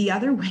 The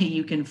other way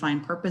you can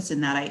find purpose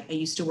in that, I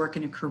used to work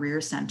in a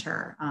career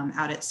center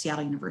out at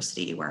Seattle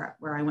University where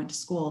I went to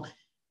school.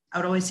 I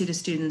would always say to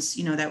students,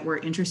 that were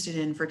interested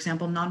in, for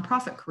example,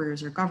 nonprofit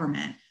careers or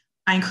government,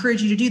 I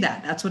encourage you to do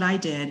that. That's what I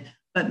did.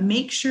 But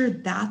make sure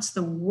that's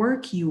the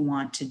work you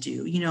want to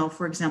do.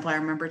 For example, I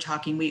remember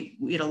we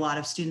had a lot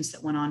of students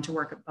that went on to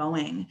work at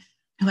Boeing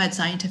who had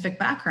scientific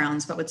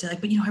backgrounds, but would say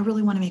but I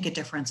really want to make a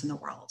difference in the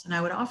world. And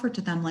I would offer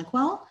to them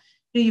well,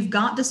 you've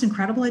got this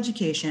incredible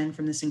education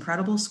from this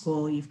incredible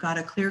school. You've got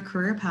a clear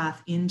career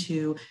path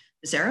into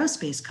this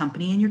aerospace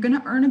company, and you're going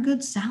to earn a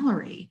good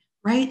salary,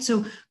 right?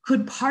 So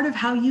could part of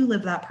how you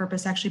live that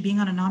purpose actually being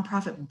on a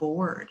nonprofit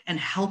board and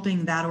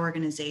helping that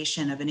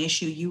organization of an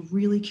issue you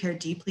really care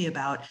deeply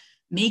about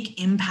make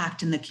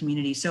impact in the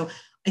community? So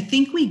I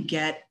think we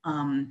get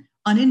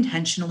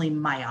unintentionally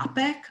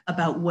myopic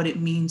about what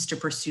it means to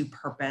pursue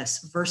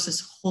purpose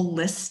versus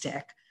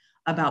holistic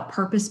about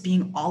purpose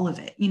being all of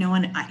it.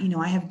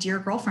 I have dear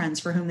girlfriends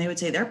for whom they would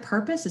say their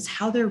purpose is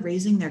how they're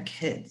raising their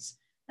kids.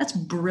 That's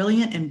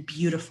brilliant and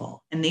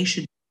beautiful, and they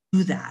should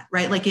do that,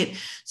 right?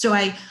 So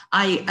I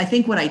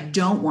think what I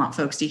don't want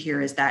folks to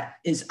hear is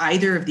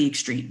either of the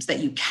extremes, that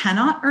you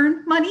cannot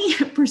earn money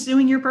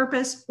pursuing your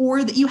purpose,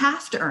 or that you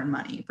have to earn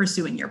money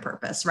pursuing your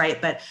purpose, right?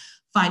 But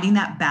finding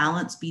that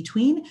balance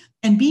between,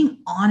 and being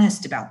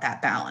honest about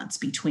that balance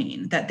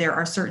between, that there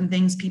are certain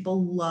things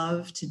people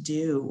love to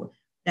do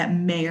that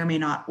may or may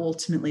not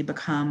ultimately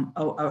become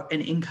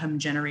an income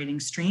generating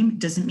stream.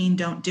 Doesn't mean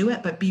don't do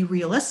it, but be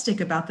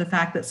realistic about the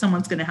fact that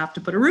someone's going to have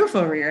to put a roof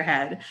over your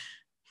head.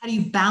 How do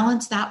you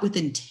balance that with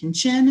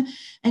intention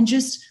and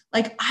just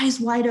like eyes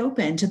wide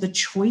open to the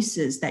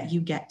choices that you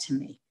get to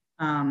make?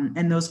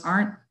 And those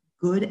aren't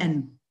good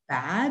and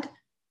bad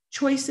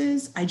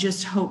choices. I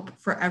just hope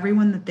for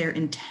everyone that they're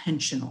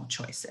intentional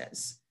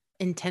choices.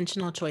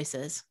 Intentional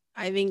choices.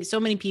 I think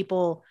so many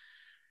people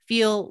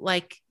feel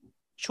like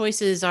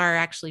choices are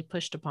actually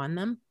pushed upon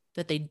them,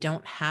 that they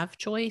don't have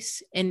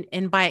choice.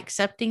 And by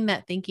accepting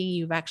that thinking,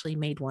 you've actually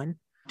made one.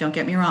 Don't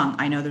get me wrong.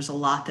 I know there's a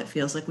lot that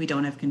feels like we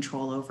don't have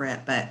control over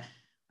it, but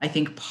I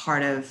think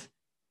part of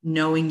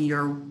knowing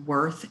your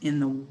worth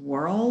in the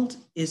world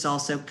is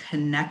also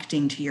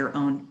connecting to your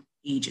own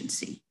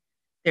agency.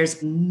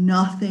 There's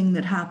nothing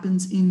that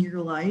happens in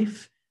your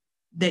life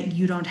that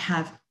you don't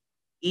have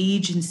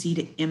agency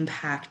to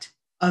impact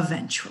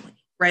eventually,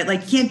 right?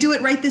 Like, can't do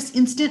it right this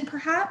instant,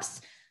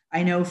 perhaps.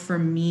 I know for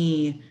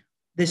me,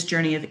 this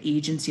journey of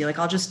agency, like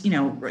I'll just,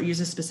 use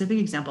a specific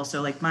example.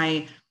 So like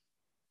my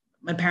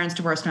parents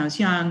divorced when I was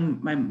young.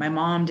 My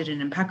mom did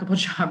an impeccable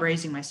job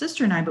raising my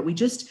sister and I, but we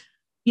just,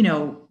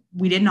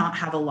 we did not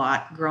have a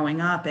lot growing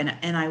up.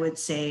 And I would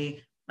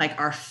say like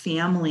our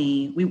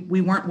family,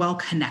 we weren't well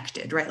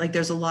connected, right? Like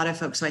there's a lot of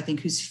folks who I think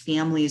whose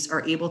families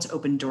are able to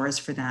open doors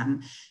for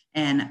them.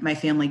 And my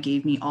family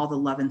gave me all the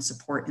love and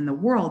support in the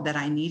world that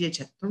I needed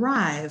to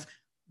thrive,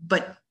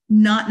 but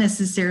not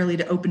necessarily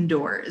to open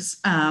doors.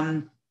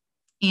 And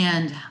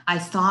I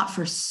thought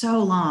for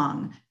so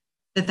long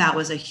that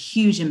was a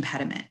huge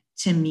impediment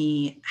to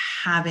me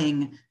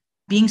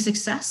being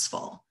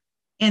successful.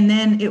 And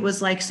then it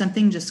was like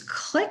something just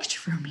clicked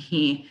for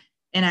me.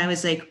 And I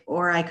was like,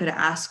 or I could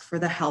ask for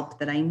the help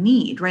that I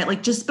need, right?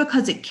 Like just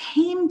because it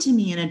came to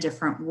me in a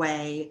different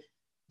way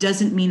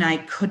doesn't mean I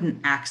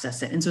couldn't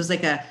access it. And so it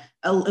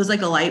was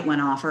like a light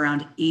went off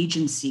around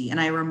agency. And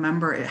I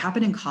remember it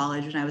happened in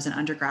college when I was an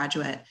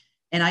undergraduate.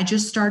 And I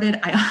just started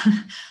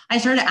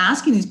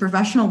asking these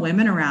professional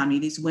women around me,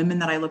 these women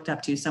that I looked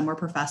up to. Some were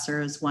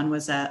professors. One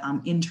was a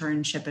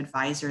internship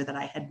advisor that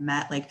I had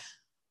met. Like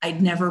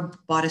I'd never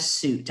bought a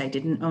suit. I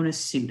didn't own a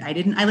suit. I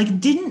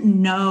didn't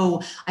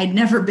know. I'd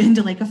never been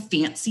to like a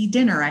fancy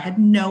dinner. I had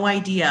no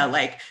idea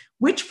like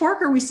which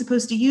fork are we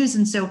supposed to use?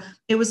 And so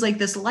it was like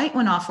this light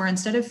went off where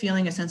instead of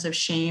feeling a sense of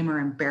shame or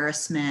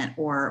embarrassment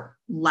or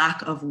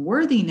lack of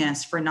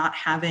worthiness for not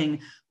having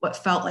what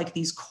felt like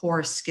these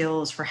core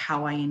skills for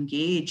how I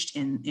engaged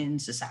in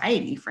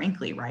society,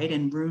 frankly, right?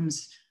 In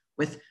rooms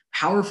with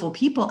powerful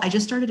people, I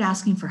just started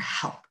asking for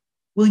help.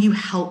 Will you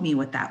help me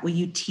with that? Will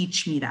you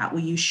teach me that?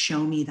 Will you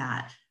show me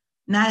that?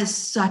 And that is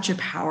such a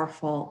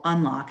powerful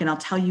unlock. And I'll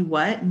tell you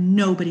what,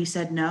 nobody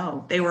said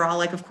no. They were all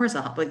like, of course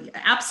I'll help. But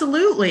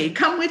absolutely.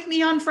 Come with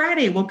me on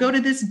Friday. We'll go to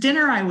this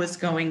dinner I was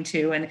going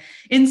to. And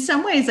in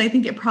some ways, I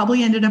think it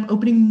probably ended up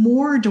opening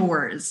more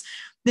doors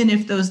than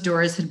if those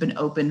doors had been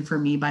opened for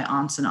me by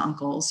aunts and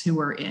uncles who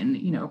were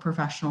in,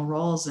 professional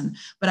roles.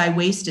 But I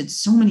wasted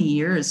so many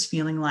years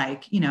feeling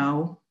like,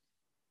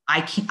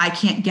 I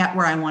can't get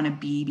where I want to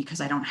be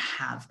because I don't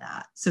have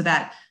that. So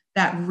that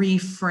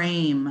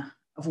reframe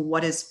of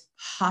what is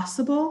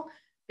possible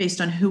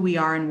based on who we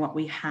are and what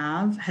we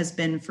have has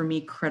been for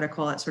me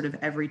critical at sort of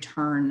every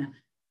turn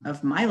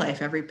of my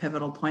life. Every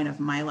pivotal point of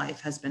my life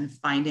has been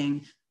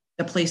finding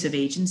the place of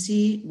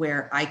agency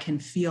where I can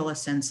feel a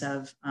sense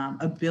of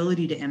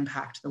ability to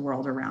impact the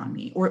world around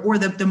me or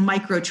the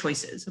micro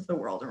choices of the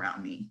world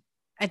around me.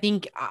 I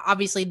think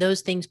obviously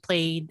those things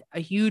played a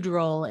huge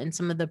role in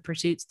some of the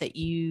pursuits that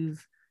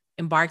you've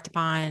embarked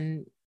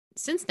upon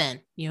since then.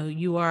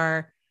 You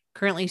are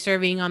currently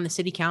serving on the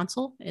city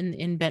council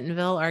in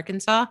Bentonville,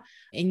 Arkansas,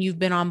 and you've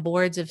been on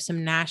boards of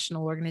some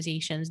national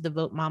organizations, the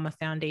Vote Mama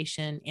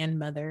Foundation and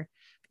Mother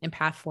and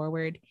Path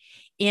Forward.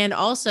 And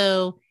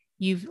also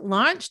you've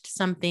launched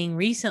something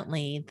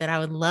recently that I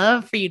would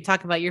love for you to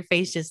talk about. Your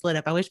face just lit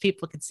up. I wish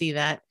people could see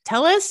that.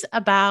 Tell us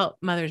about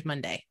Mother's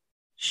Monday.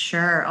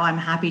 Sure. Oh, I'm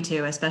happy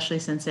to, especially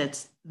since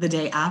it's the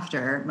day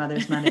after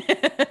Mother's Monday.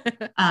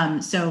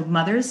 So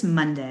Mother's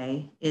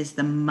Monday is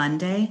the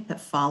Monday that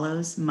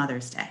follows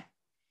Mother's Day.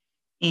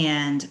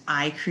 And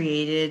I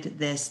created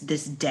this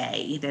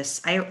day,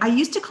 I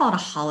used to call it a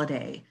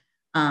holiday.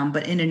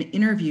 But in an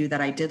interview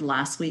that I did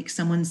last week,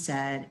 someone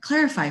said,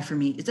 clarify for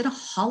me, is it a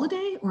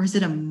holiday or is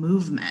it a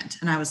movement?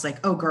 And I was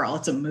like, oh girl,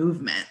 it's a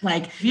movement.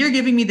 Like if you're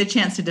giving me the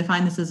chance to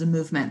define this as a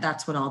movement,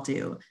 that's what I'll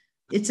do.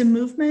 It's a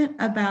movement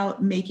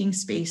about making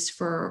space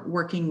for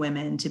working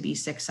women to be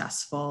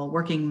successful,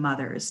 working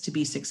mothers to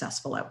be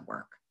successful at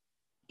work.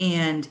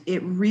 And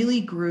it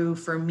really grew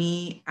for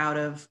me out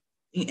of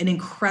an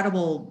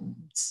incredible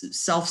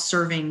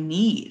self-serving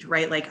need,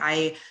 right? Like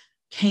I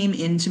came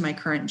into my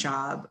current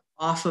job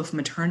off of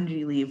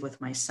maternity leave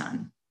with my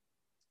son.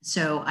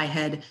 So I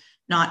had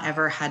not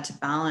ever had to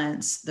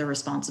balance the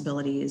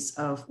responsibilities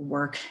of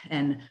work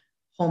and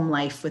home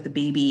life with a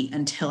baby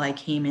until I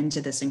came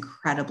into this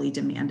incredibly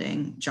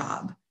demanding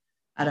job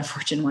at a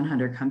Fortune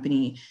 100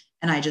 company.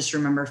 And I just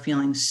remember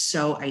feeling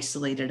so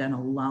isolated and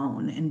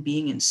alone and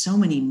being in so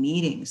many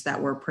meetings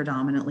that were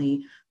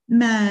predominantly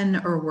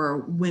men or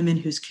were women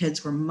whose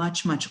kids were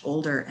much, much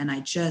older. And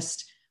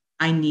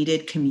I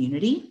needed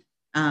community.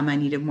 I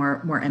needed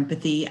more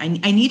empathy. I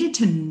needed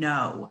to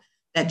know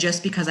that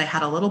just because I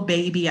had a little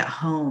baby at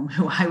home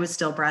who I was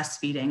still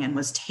breastfeeding and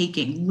was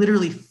taking,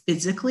 literally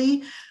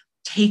physically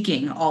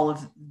taking all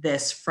of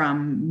this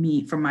from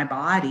me, from my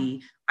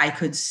body, I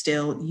could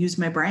still use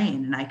my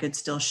brain and I could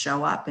still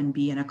show up and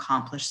be an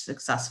accomplished,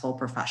 successful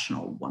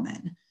professional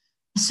woman.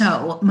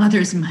 So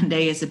Mother's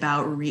Monday is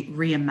about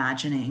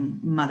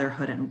reimagining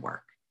motherhood and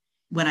work.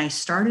 When I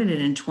started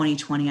it in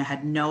 2020, I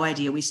had no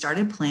idea. We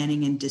started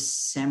planning in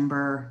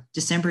December,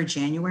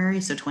 January.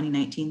 So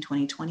 2019,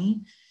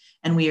 2020.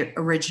 And we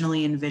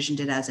originally envisioned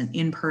it as an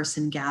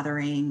in-person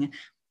gathering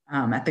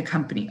at the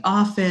company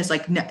office,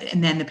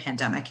 and then the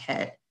pandemic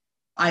hit.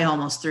 I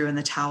almost threw in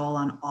the towel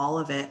on all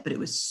of it, but it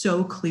was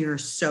so clear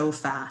so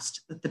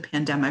fast that the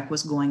pandemic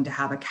was going to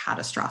have a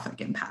catastrophic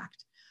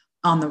impact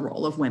on the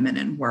role of women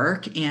in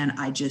work. And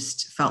I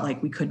just felt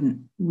like we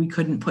couldn't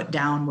put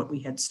down what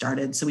we had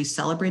started. So we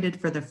celebrated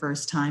for the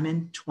first time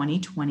in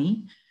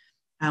 2020.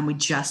 We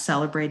just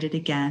celebrated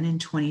again in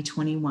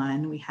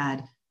 2021. We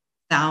had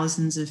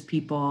thousands of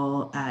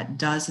people at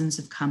dozens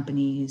of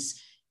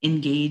companies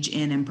engage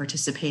in and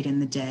participate in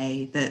the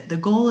day. The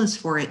goal is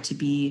for it to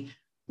be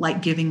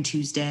like Giving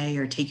Tuesday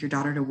or Take Your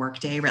Daughter to Work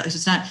Day, right?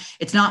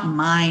 It's not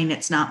mine.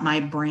 It's not my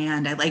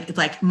brand. It's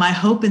like my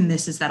hope in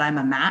this is that I'm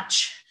a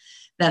match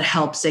that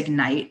helps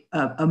ignite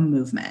a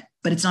movement,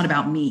 but it's not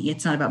about me.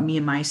 It's not about me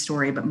and my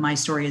story, but my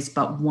story is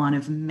but one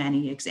of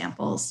many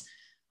examples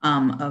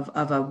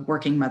of a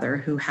working mother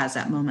who has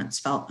at moments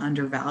felt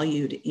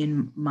undervalued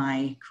in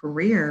my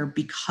career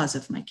because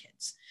of my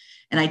kids.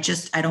 And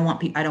I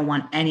don't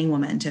want any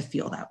woman to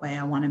feel that way.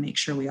 I want to make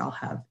sure we all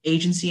have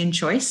agency and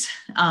choice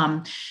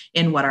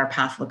in what our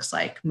path looks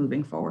like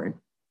moving forward.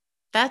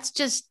 That's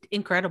just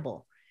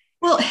incredible.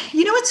 Well,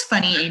 what's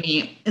funny,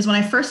 Amy, is when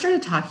I first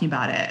started talking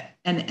about it,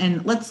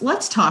 and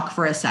let's talk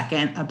for a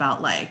second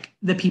about like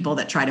the people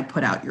that try to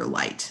put out your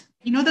light.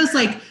 Those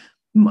like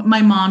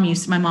my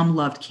mom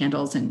loved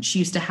candles, and she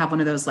used to have one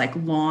of those like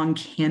long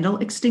candle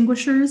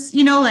extinguishers,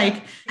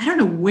 I don't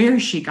know where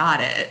she got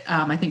it.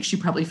 I think she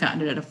probably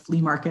found it at a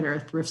flea market or a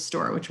thrift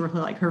store, which were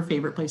like her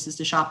favorite places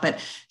to shop. But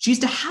she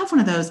used to have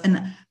one of those.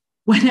 And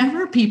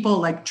whenever people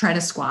like try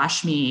to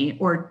squash me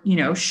or,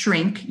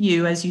 shrink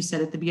you, as you said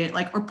at the beginning,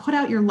 like, or put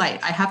out your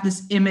light, I have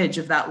this image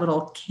of that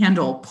little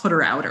candle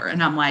putter outer.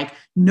 And I'm like,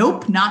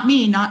 nope, not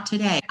me, not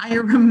today. I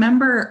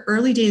remember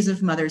early days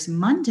of Mother's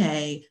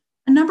Monday,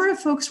 a number of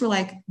folks were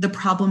like, the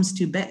problem's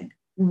too big.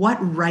 What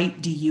right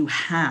do you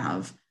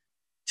have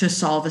to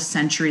solve a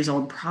centuries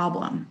old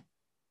problem?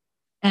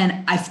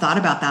 And I've thought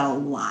about that a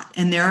lot.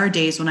 And there are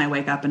days when I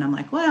wake up and I'm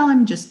like, well,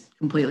 I'm just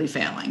completely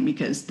failing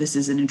because this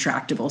is an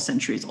intractable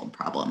centuries old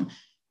problem.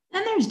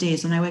 And there's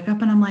days when I wake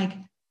up and I'm like,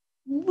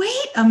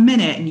 wait a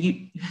minute. And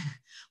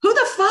who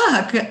the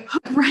fuck,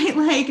 right?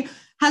 Like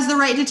has the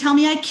right to tell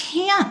me I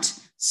can't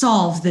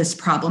solve this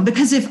problem?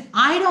 Because if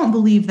I don't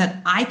believe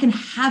that I can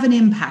have an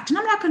impact, and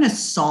I'm not going to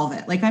solve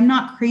it, like I'm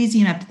not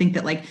crazy enough to think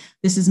that like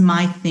this is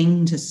my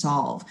thing to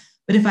solve.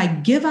 But if I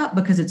give up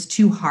because it's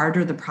too hard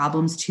or the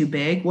problem's too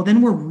big, well,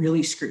 then we're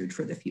really screwed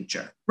for the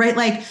future, right?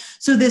 Like,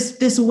 so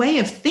this way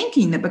of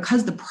thinking that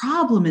because the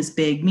problem is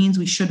big means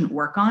we shouldn't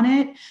work on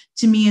it,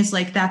 to me is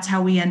like, that's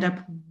how we end up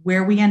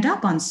where we end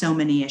up on so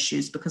many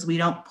issues, because we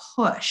don't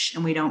push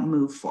and we don't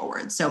move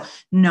forward. So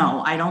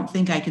no, I don't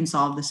think I can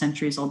solve the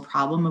centuries old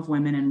problem of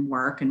women in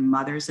work and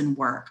mothers in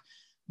work,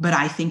 but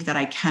I think that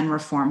I can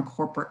reform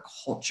corporate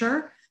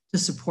culture to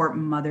support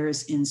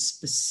mothers in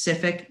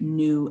specific,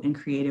 new and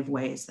creative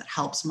ways that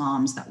helps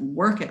moms that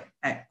work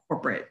at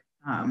corporate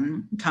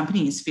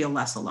companies feel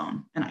less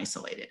alone and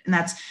isolated. And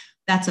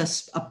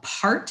that's a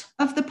part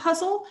of the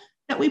puzzle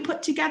that we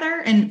put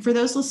together. And for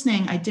those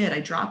listening, I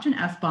dropped an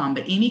F-bomb,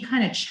 but Amy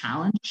kind of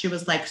challenged. She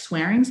was like,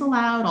 swearing's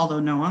allowed,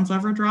 although no one's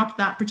ever dropped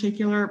that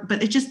particular,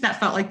 but that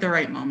felt like the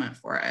right moment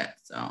for it.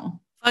 So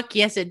fuck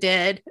yes, it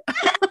did.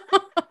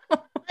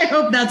 I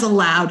hope that's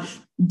allowed.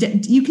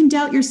 You can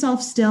doubt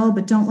yourself still,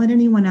 but don't let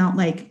anyone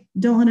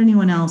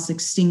else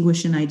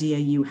extinguish an idea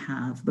you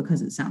have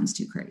because it sounds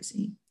too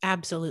crazy.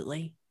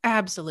 Absolutely.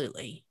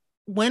 Absolutely.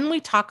 When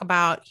we talk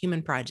about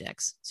human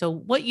projects, so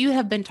what you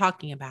have been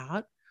talking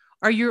about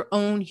are your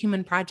own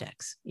human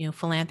projects.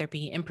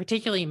 Philanthropy, and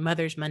particularly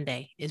Mother's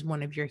Monday is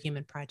one of your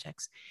human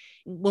projects.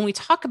 When we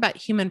talk about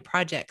human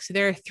projects,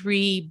 there are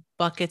 3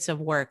 buckets of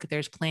work.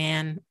 There's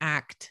plan,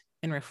 act,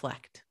 and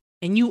reflect.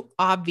 And you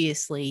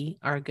obviously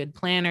are a good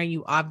planner.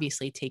 You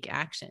obviously take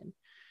action.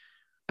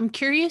 I'm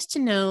curious to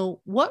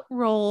know, what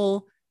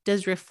role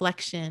does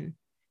reflection,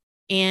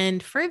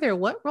 and further,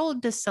 what role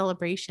does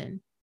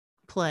celebration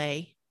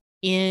play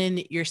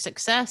in your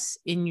success,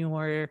 in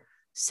your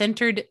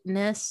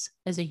centeredness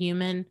as a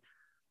human?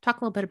 Talk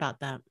a little bit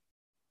about that.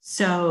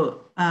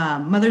 So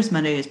Mother's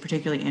Monday is a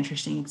particularly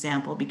interesting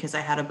example because I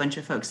had a bunch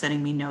of folks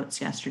sending me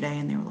notes yesterday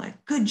and they were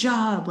like, good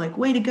job, like,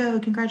 way to go,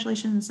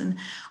 congratulations. And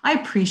I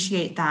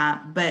appreciate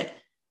that, but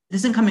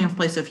this isn't coming from a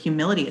place of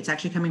humility. It's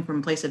actually coming from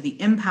a place of the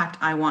impact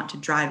I want to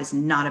drive is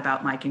not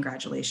about my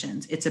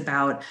congratulations. It's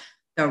about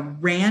the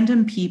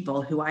random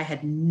people who I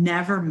had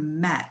never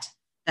met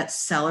that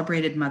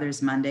celebrated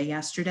Mother's Monday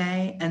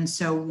yesterday. And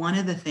so one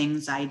of the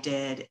things I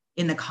did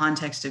in the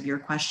context of your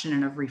question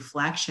and of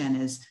reflection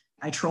is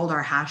I trolled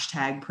our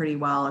hashtag pretty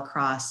well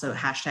across, so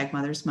hashtag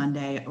Mother's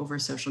Monday, over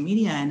social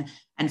media,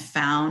 and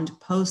found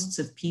posts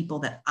of people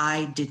that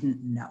I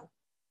didn't know.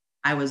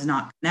 I was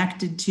not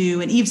connected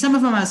to. And even some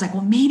of them I was like,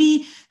 well,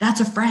 maybe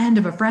that's a friend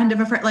of a friend of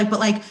a friend.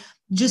 But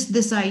just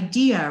this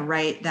idea,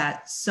 right,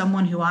 that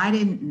someone who I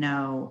didn't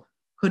know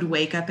could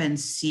wake up and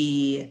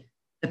see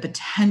the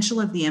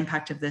potential of the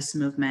impact of this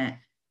movement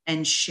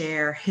and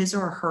share his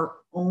or her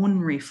own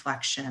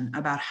reflection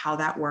about how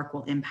that work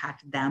will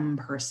impact them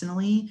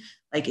personally.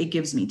 Like, it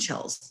gives me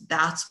chills.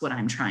 That's what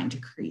I'm trying to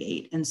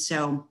create. And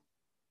so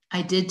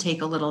I did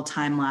take a little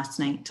time last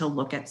night to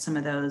look at some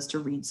of those, to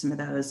read some of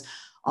those.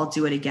 I'll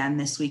do it again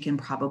this week and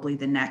probably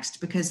the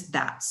next, because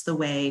that's the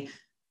way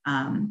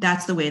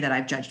that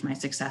I've judged my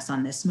success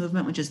on this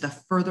movement, which is the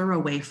further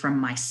away from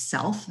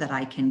myself that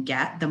I can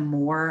get, the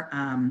more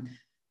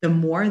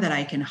that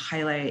I can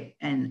highlight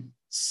and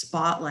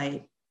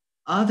spotlight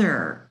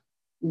other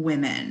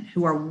women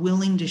who are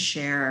willing to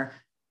share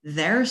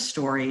their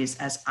stories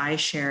as I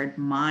shared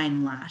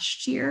mine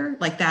last year,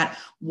 like that,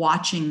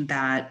 watching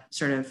that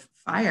sort of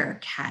fire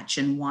catch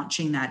and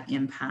watching that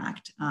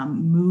impact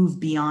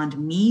move beyond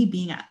me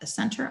being at the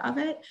center of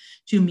it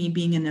to me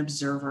being an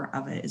observer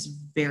of it is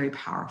very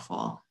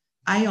powerful.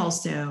 I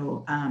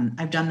also,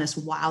 I've done this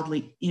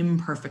wildly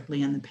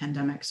imperfectly in the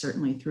pandemic,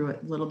 certainly threw a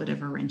little bit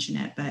of a wrench in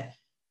it, but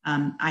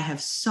I have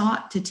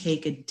sought to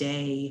take a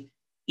day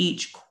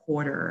each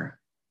quarter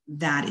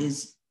that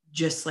is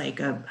just like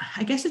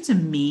I guess it's a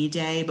me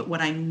day, but what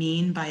I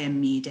mean by a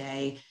me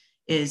day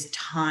is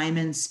time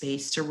and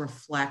space to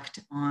reflect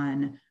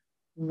on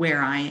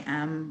where I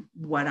am,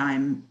 what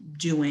I'm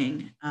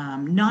doing,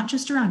 not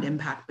just around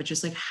impact, but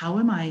just like, how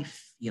am I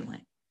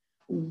feeling?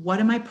 What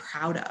am I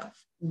proud of?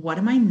 What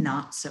am I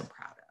not so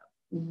proud of?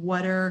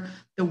 What are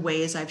the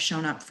ways I've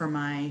shown up for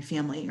my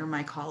family or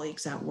my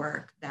colleagues at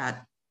work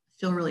that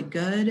feel really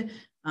good,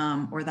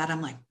 or that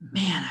I'm like,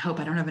 man, I hope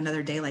I don't have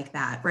another day like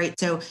that, right?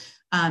 So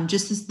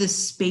just this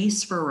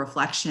space for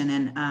reflection.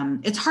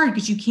 And it's hard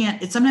because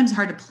it's sometimes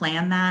hard to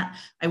plan that.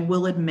 I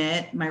will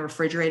admit my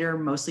refrigerator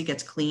mostly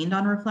gets cleaned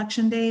on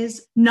reflection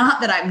days.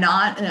 Not that I'm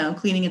not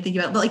cleaning and thinking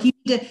about it, but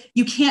like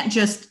you can't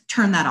just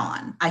turn that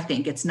on. I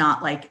think it's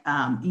not like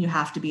you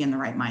have to be in the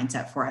right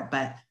mindset for it.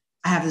 But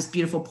I have this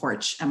beautiful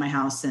porch at my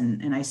house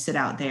and I sit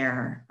out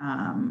there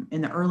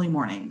in the early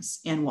mornings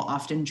and will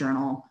often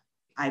journal.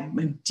 I'm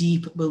a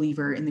deep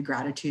believer in the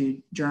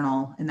gratitude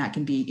journal, and that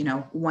can be,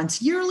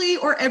 once yearly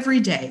or every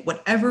day,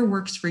 whatever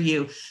works for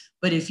you.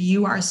 But if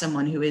you are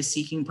someone who is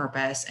seeking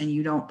purpose and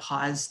you don't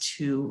pause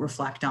to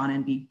reflect on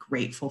and be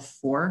grateful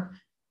for,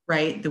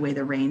 right, the way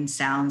the rain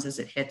sounds as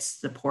it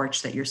hits the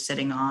porch that you're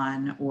sitting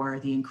on, or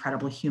the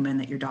incredible human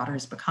that your daughter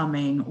is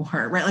becoming,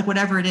 or right, like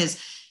whatever it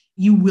is,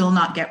 you will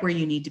not get where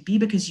you need to be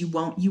because you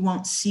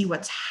won't see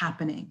what's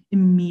happening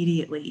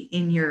immediately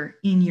in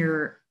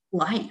your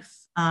life.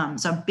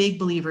 So I'm a big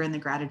believer in the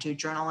gratitude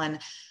journal, and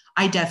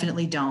I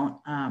definitely don't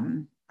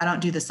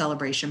do the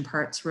celebration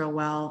parts real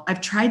well.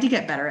 I've tried to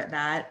get better at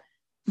that,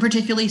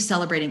 particularly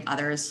celebrating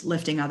others,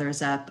 lifting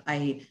others up.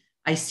 I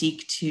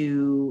seek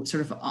to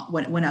sort of,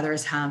 when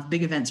others have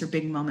big events or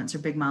big moments or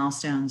big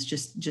milestones,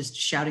 just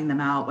shouting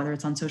them out, whether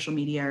it's on social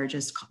media or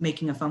just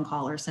making a phone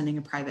call or sending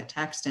a private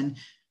text, and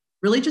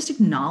really just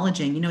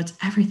acknowledging, it's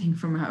everything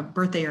from a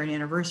birthday or an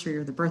anniversary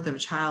or the birth of a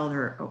child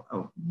or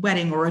a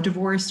wedding or a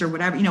divorce or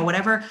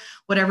whatever,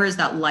 whatever is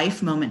that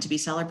life moment to be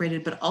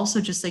celebrated, but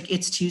also just like,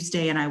 it's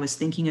Tuesday and I was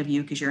thinking of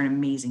you because you're an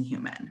amazing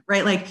human,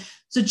 right? Like,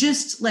 so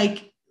just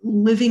like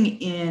living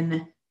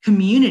in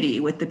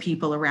community with the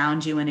people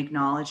around you and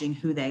acknowledging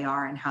who they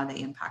are and how they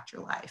impact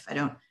your life. I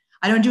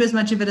don't do as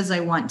much of it as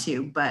I want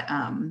to, but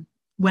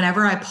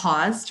whenever I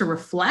pause to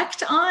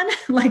reflect on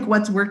like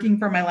what's working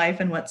for my life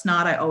and what's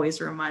not, I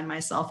always remind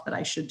myself that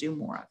I should do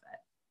more of it.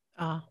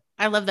 Oh,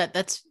 I love that.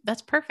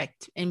 That's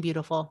perfect and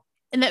beautiful.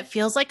 And that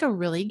feels like a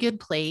really good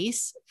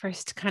place for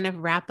us to kind of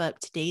wrap up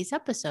today's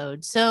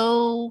episode.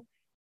 So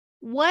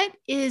what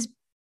is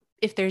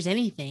if there's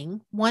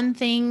anything, one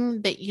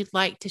thing that you'd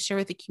like to share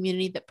with the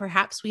community that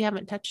perhaps we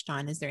haven't touched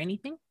on. Is there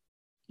anything?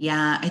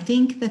 Yeah, I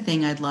think the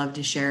thing I'd love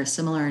to share,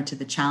 similar to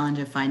the challenge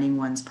of finding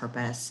one's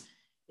purpose,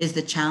 is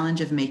the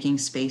challenge of making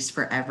space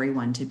for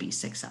everyone to be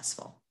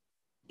successful.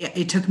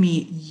 It took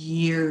me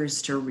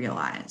years to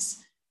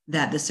realize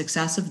that the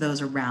success of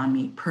those around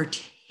me,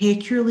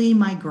 particularly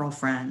my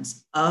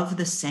girlfriends of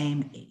the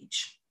same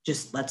age,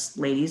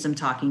 ladies, I'm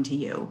talking to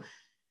you,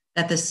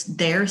 that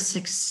their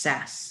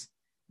success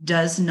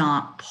does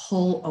not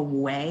pull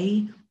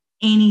away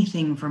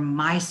anything from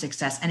my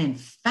success. And in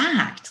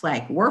fact,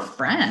 like, we're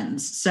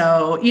friends.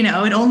 So,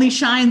 it only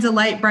shines a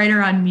light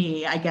brighter on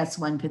me, I guess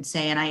one could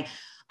say. And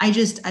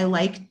I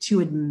like to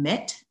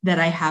admit that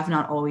I have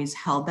not always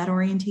held that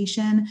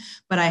orientation,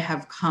 but I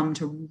have come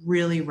to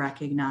really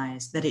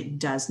recognize that it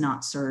does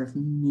not serve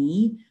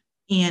me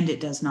and it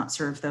does not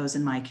serve those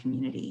in my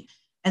community.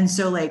 And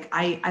so, like,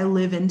 I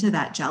live into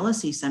that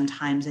jealousy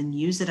sometimes and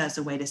use it as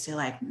a way to say,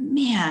 like,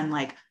 man,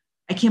 like,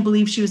 I can't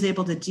believe she was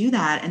able to do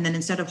that. And then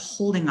instead of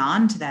holding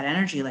on to that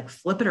energy, like,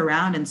 flip it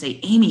around and say,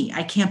 Amy,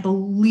 I can't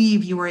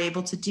believe you were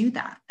able to do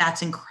that.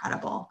 That's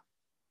incredible.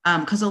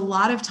 Because a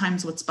lot of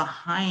times what's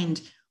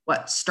behind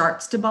what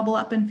starts to bubble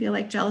up and feel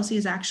like jealousy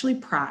is actually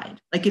pride.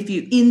 Like, if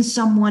you in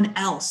someone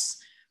else,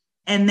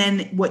 and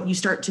then what you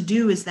start to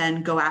do is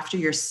then go after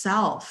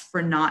yourself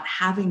for not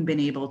having been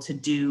able to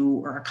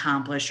do or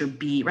accomplish or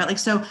be, right? Like,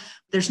 so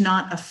there's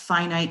not a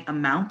finite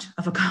amount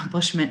of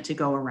accomplishment to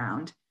go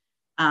around.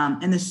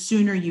 And the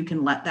sooner you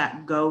can let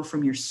that go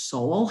from your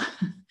soul,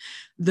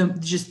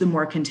 the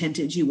more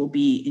contented you will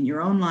be in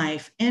your own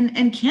life.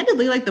 And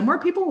candidly, like, the more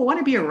people will want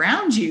to be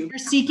around you. You're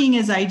seeking,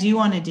 as I do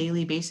on a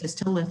daily basis,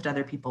 to lift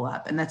other people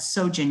up. And that's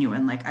so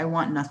genuine. Like, I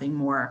want nothing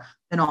more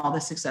than all the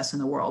success in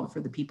the world for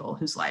the people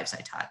whose lives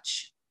I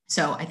touch.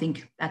 So I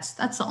think that's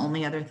the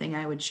only other thing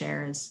I would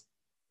share is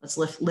let's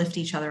lift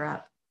each other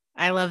up.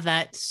 I love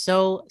that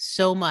so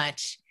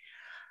much.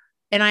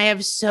 And I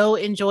have so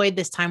enjoyed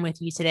this time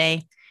with you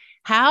today.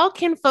 How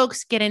can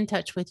folks get in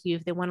touch with you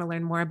if they want to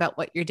learn more about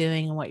what you're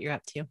doing and what you're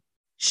up to?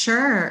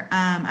 Sure.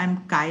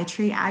 I'm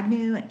Gayatri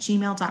Agnew at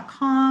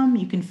gmail.com.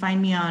 You can find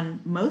me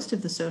on most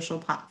of the social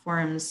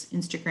platforms,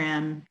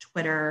 Instagram,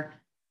 Twitter,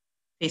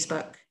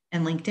 Facebook,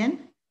 and LinkedIn.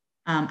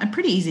 I'm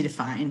pretty easy to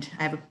find.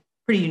 I have a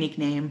pretty unique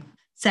name.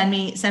 Send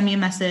me a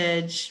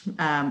message.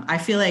 I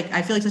feel like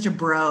such a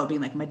bro being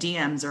like, my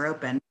DMs are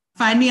open.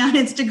 Find me on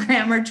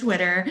Instagram or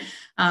Twitter,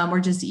 or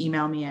just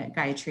email me at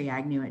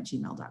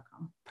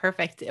gayatriagnew@gmail.com.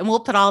 Perfect. And we'll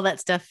put all that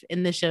stuff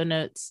in the show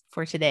notes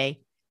for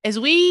today. As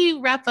we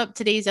wrap up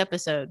today's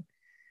episode,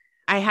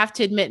 I have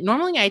to admit,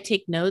 normally I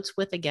take notes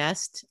with a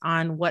guest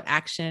on what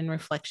action and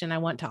reflection I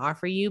want to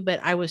offer you, but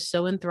I was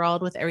so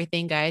enthralled with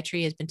everything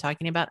Gayatri has been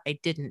talking about, I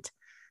didn't.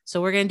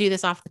 So we're going to do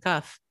this off the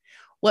cuff.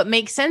 What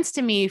makes sense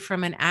to me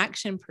from an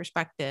action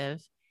perspective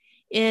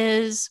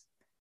is,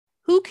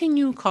 who can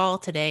you call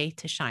today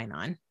to shine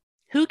on?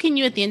 Who can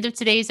you, at the end of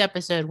today's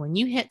episode, when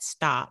you hit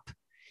stop,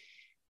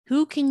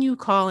 who can you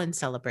call and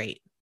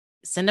celebrate?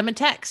 Send them a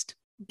text,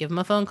 give them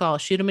a phone call,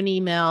 shoot them an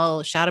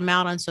email, shout them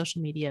out on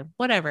social media,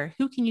 whatever.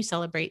 Who can you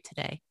celebrate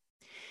today?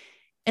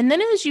 And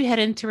then as you head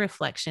into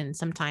reflection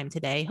sometime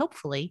today,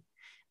 hopefully,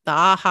 the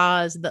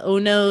ahas, the oh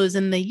no's,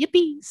 and the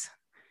yippies.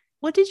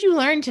 What did you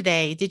learn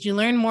today? Did you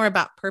learn more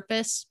about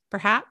purpose,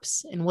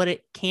 perhaps, and what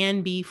it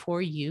can be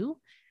for you?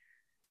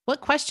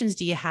 What questions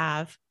do you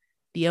have?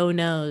 The oh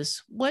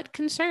no's, what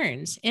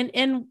concerns?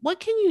 And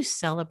what can you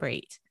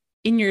celebrate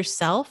in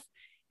yourself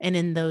and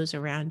in those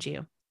around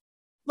you?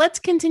 Let's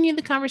continue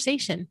the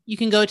conversation. You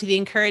can go to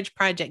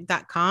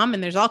theencourageproject.com,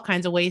 and there's all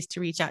kinds of ways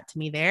to reach out to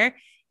me there.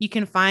 You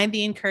can find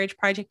the Encourage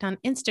Project on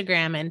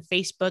Instagram and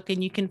Facebook,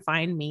 and you can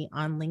find me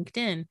on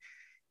LinkedIn.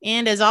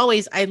 And as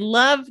always, I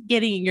love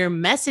getting your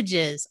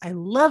messages. I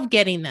love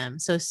getting them.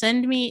 So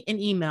send me an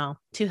email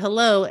to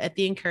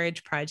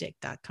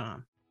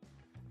hello@theencourageproject.com.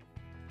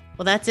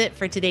 Well, that's it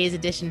for today's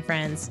edition,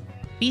 friends.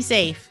 Be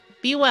safe,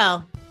 be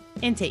well,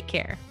 and take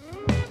care.